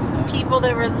bunch of people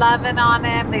that were loving on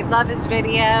him. They love his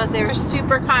videos. They were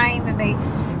super kind, and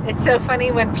it's so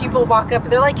funny when people walk up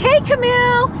and they're like, "Hey,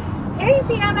 Camille. Hey,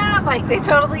 Gianna." Like, they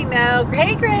totally know.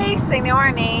 "Hey, Grace." They know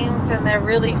our names, and they're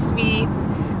really sweet.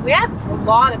 We had a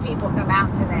lot of people come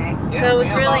out today. Yeah, so it was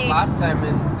we had really... last time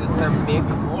and this time maybe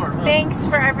more. Huh? Thanks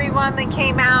for everyone that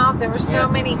came out. There were so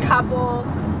many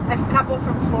couples. A couple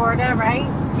from Florida, right?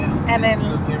 Yeah. And then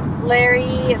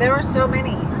Larry. There were so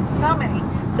many.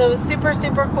 So it was super,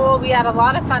 super cool. We had a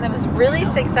lot of fun. It was really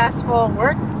successful.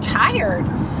 We're tired.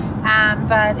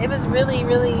 But it was really,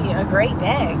 really a great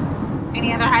day.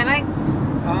 Any other highlights?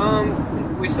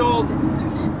 We sold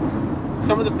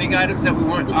some of the big items that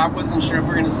I wasn't sure if we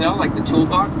were going to sell, like the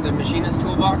toolbox, the machinist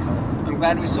toolbox. I'm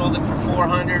glad we sold it for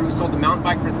 $400. We sold the mountain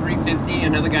bike for $350.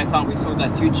 Another guy thought we sold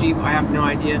that too cheap. I have no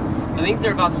idea. I think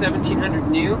they're about $1,700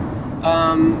 new,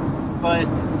 but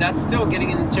that's still getting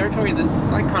in the territory that's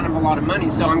like kind of a lot of money.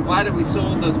 So I'm glad that we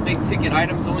sold those big ticket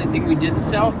items. The only thing we didn't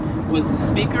sell was the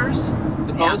speakers.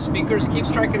 The Bose speakers. Keep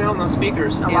striking out on those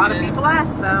speakers. A lot of people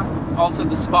asked though. Also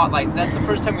the spotlight. That's the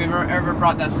first time we've ever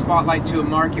brought that spotlight to a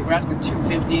market. We're asking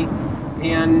 $250.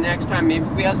 And next time maybe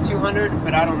we ask $200,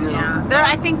 but I don't know. Yeah,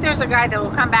 I think there's a guy that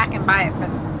will come back and buy it for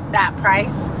that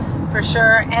price, for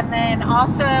sure. And then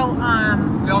also,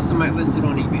 we also might list it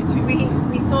on eBay too.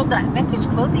 We sold that vintage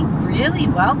clothing really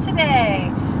well today.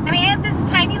 I mean, I had this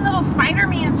tiny little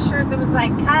Spider-Man shirt that was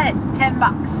like cut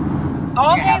 $10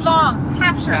 all day long,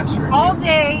 half shirt. All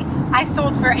day. I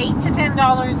sold for $8 to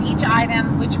 $10 each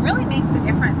item, which really makes a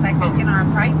difference, I think, in our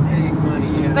prices.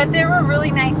 Money, yeah. But there were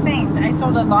really nice things. I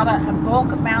sold a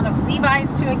bulk amount of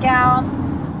Levi's to a gal.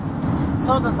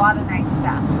 Sold a lot of nice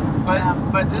stuff.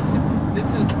 But this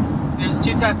is, there's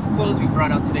 2 types of clothes we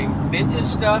brought out today. Vintage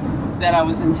stuff that I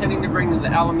was intending to bring to the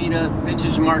Alameda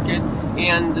Vintage Market,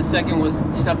 and the second was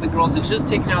stuff the girls had just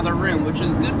taken out of their room, which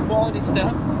was good quality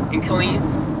stuff and clean,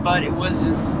 but it was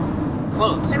just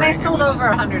clothes. And I sold over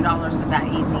 $100 of that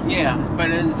easy. Yeah,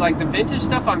 but it's like the vintage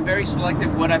stuff, I'm very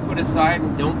selective what I put aside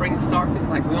and don't bring the stock to.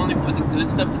 Like, we only put the good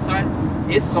stuff aside.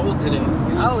 It's sold today.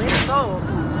 It's sold.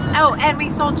 Oh, and we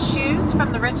sold shoes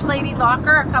from the Rich Lady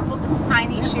Locker, a couple of these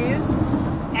tiny shoes.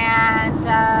 And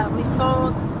we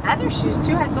sold other shoes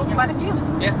too. I sold quite a few.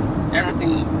 Yes,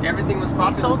 everything was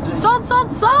popular today.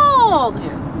 Sold!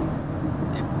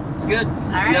 Yeah. It's good.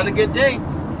 All right. Another good day.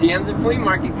 The Anza Flea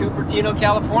Market, Cupertino,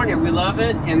 California. We love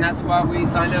it, and that's why we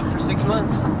signed up for 6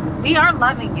 months. We are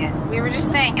loving it. We were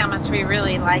just saying how much we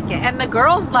really like it. And the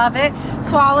girls love it.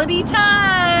 Quality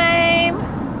time!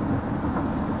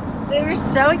 They were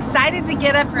so excited to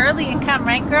get up early and come,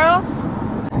 right, girls?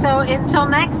 So until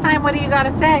next time, what do you got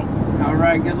to say? All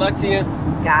right, good luck to you.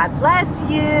 God bless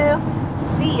you.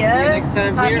 See you. See you next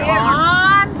time here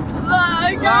on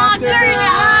Vlogger Nuts.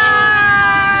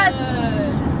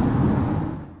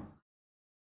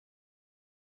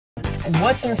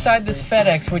 What's inside this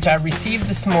FedEx, which I received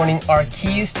this morning, are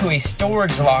keys to a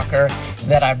storage locker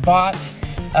that I bought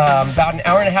about an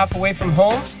hour and a half away from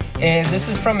home. And this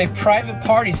is from a private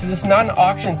party, so this is not an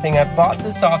auction thing. I bought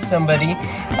this off somebody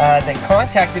that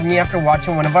contacted me after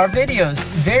watching one of our videos.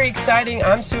 Very exciting.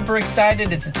 I'm super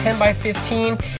excited. It's a 10 by 15.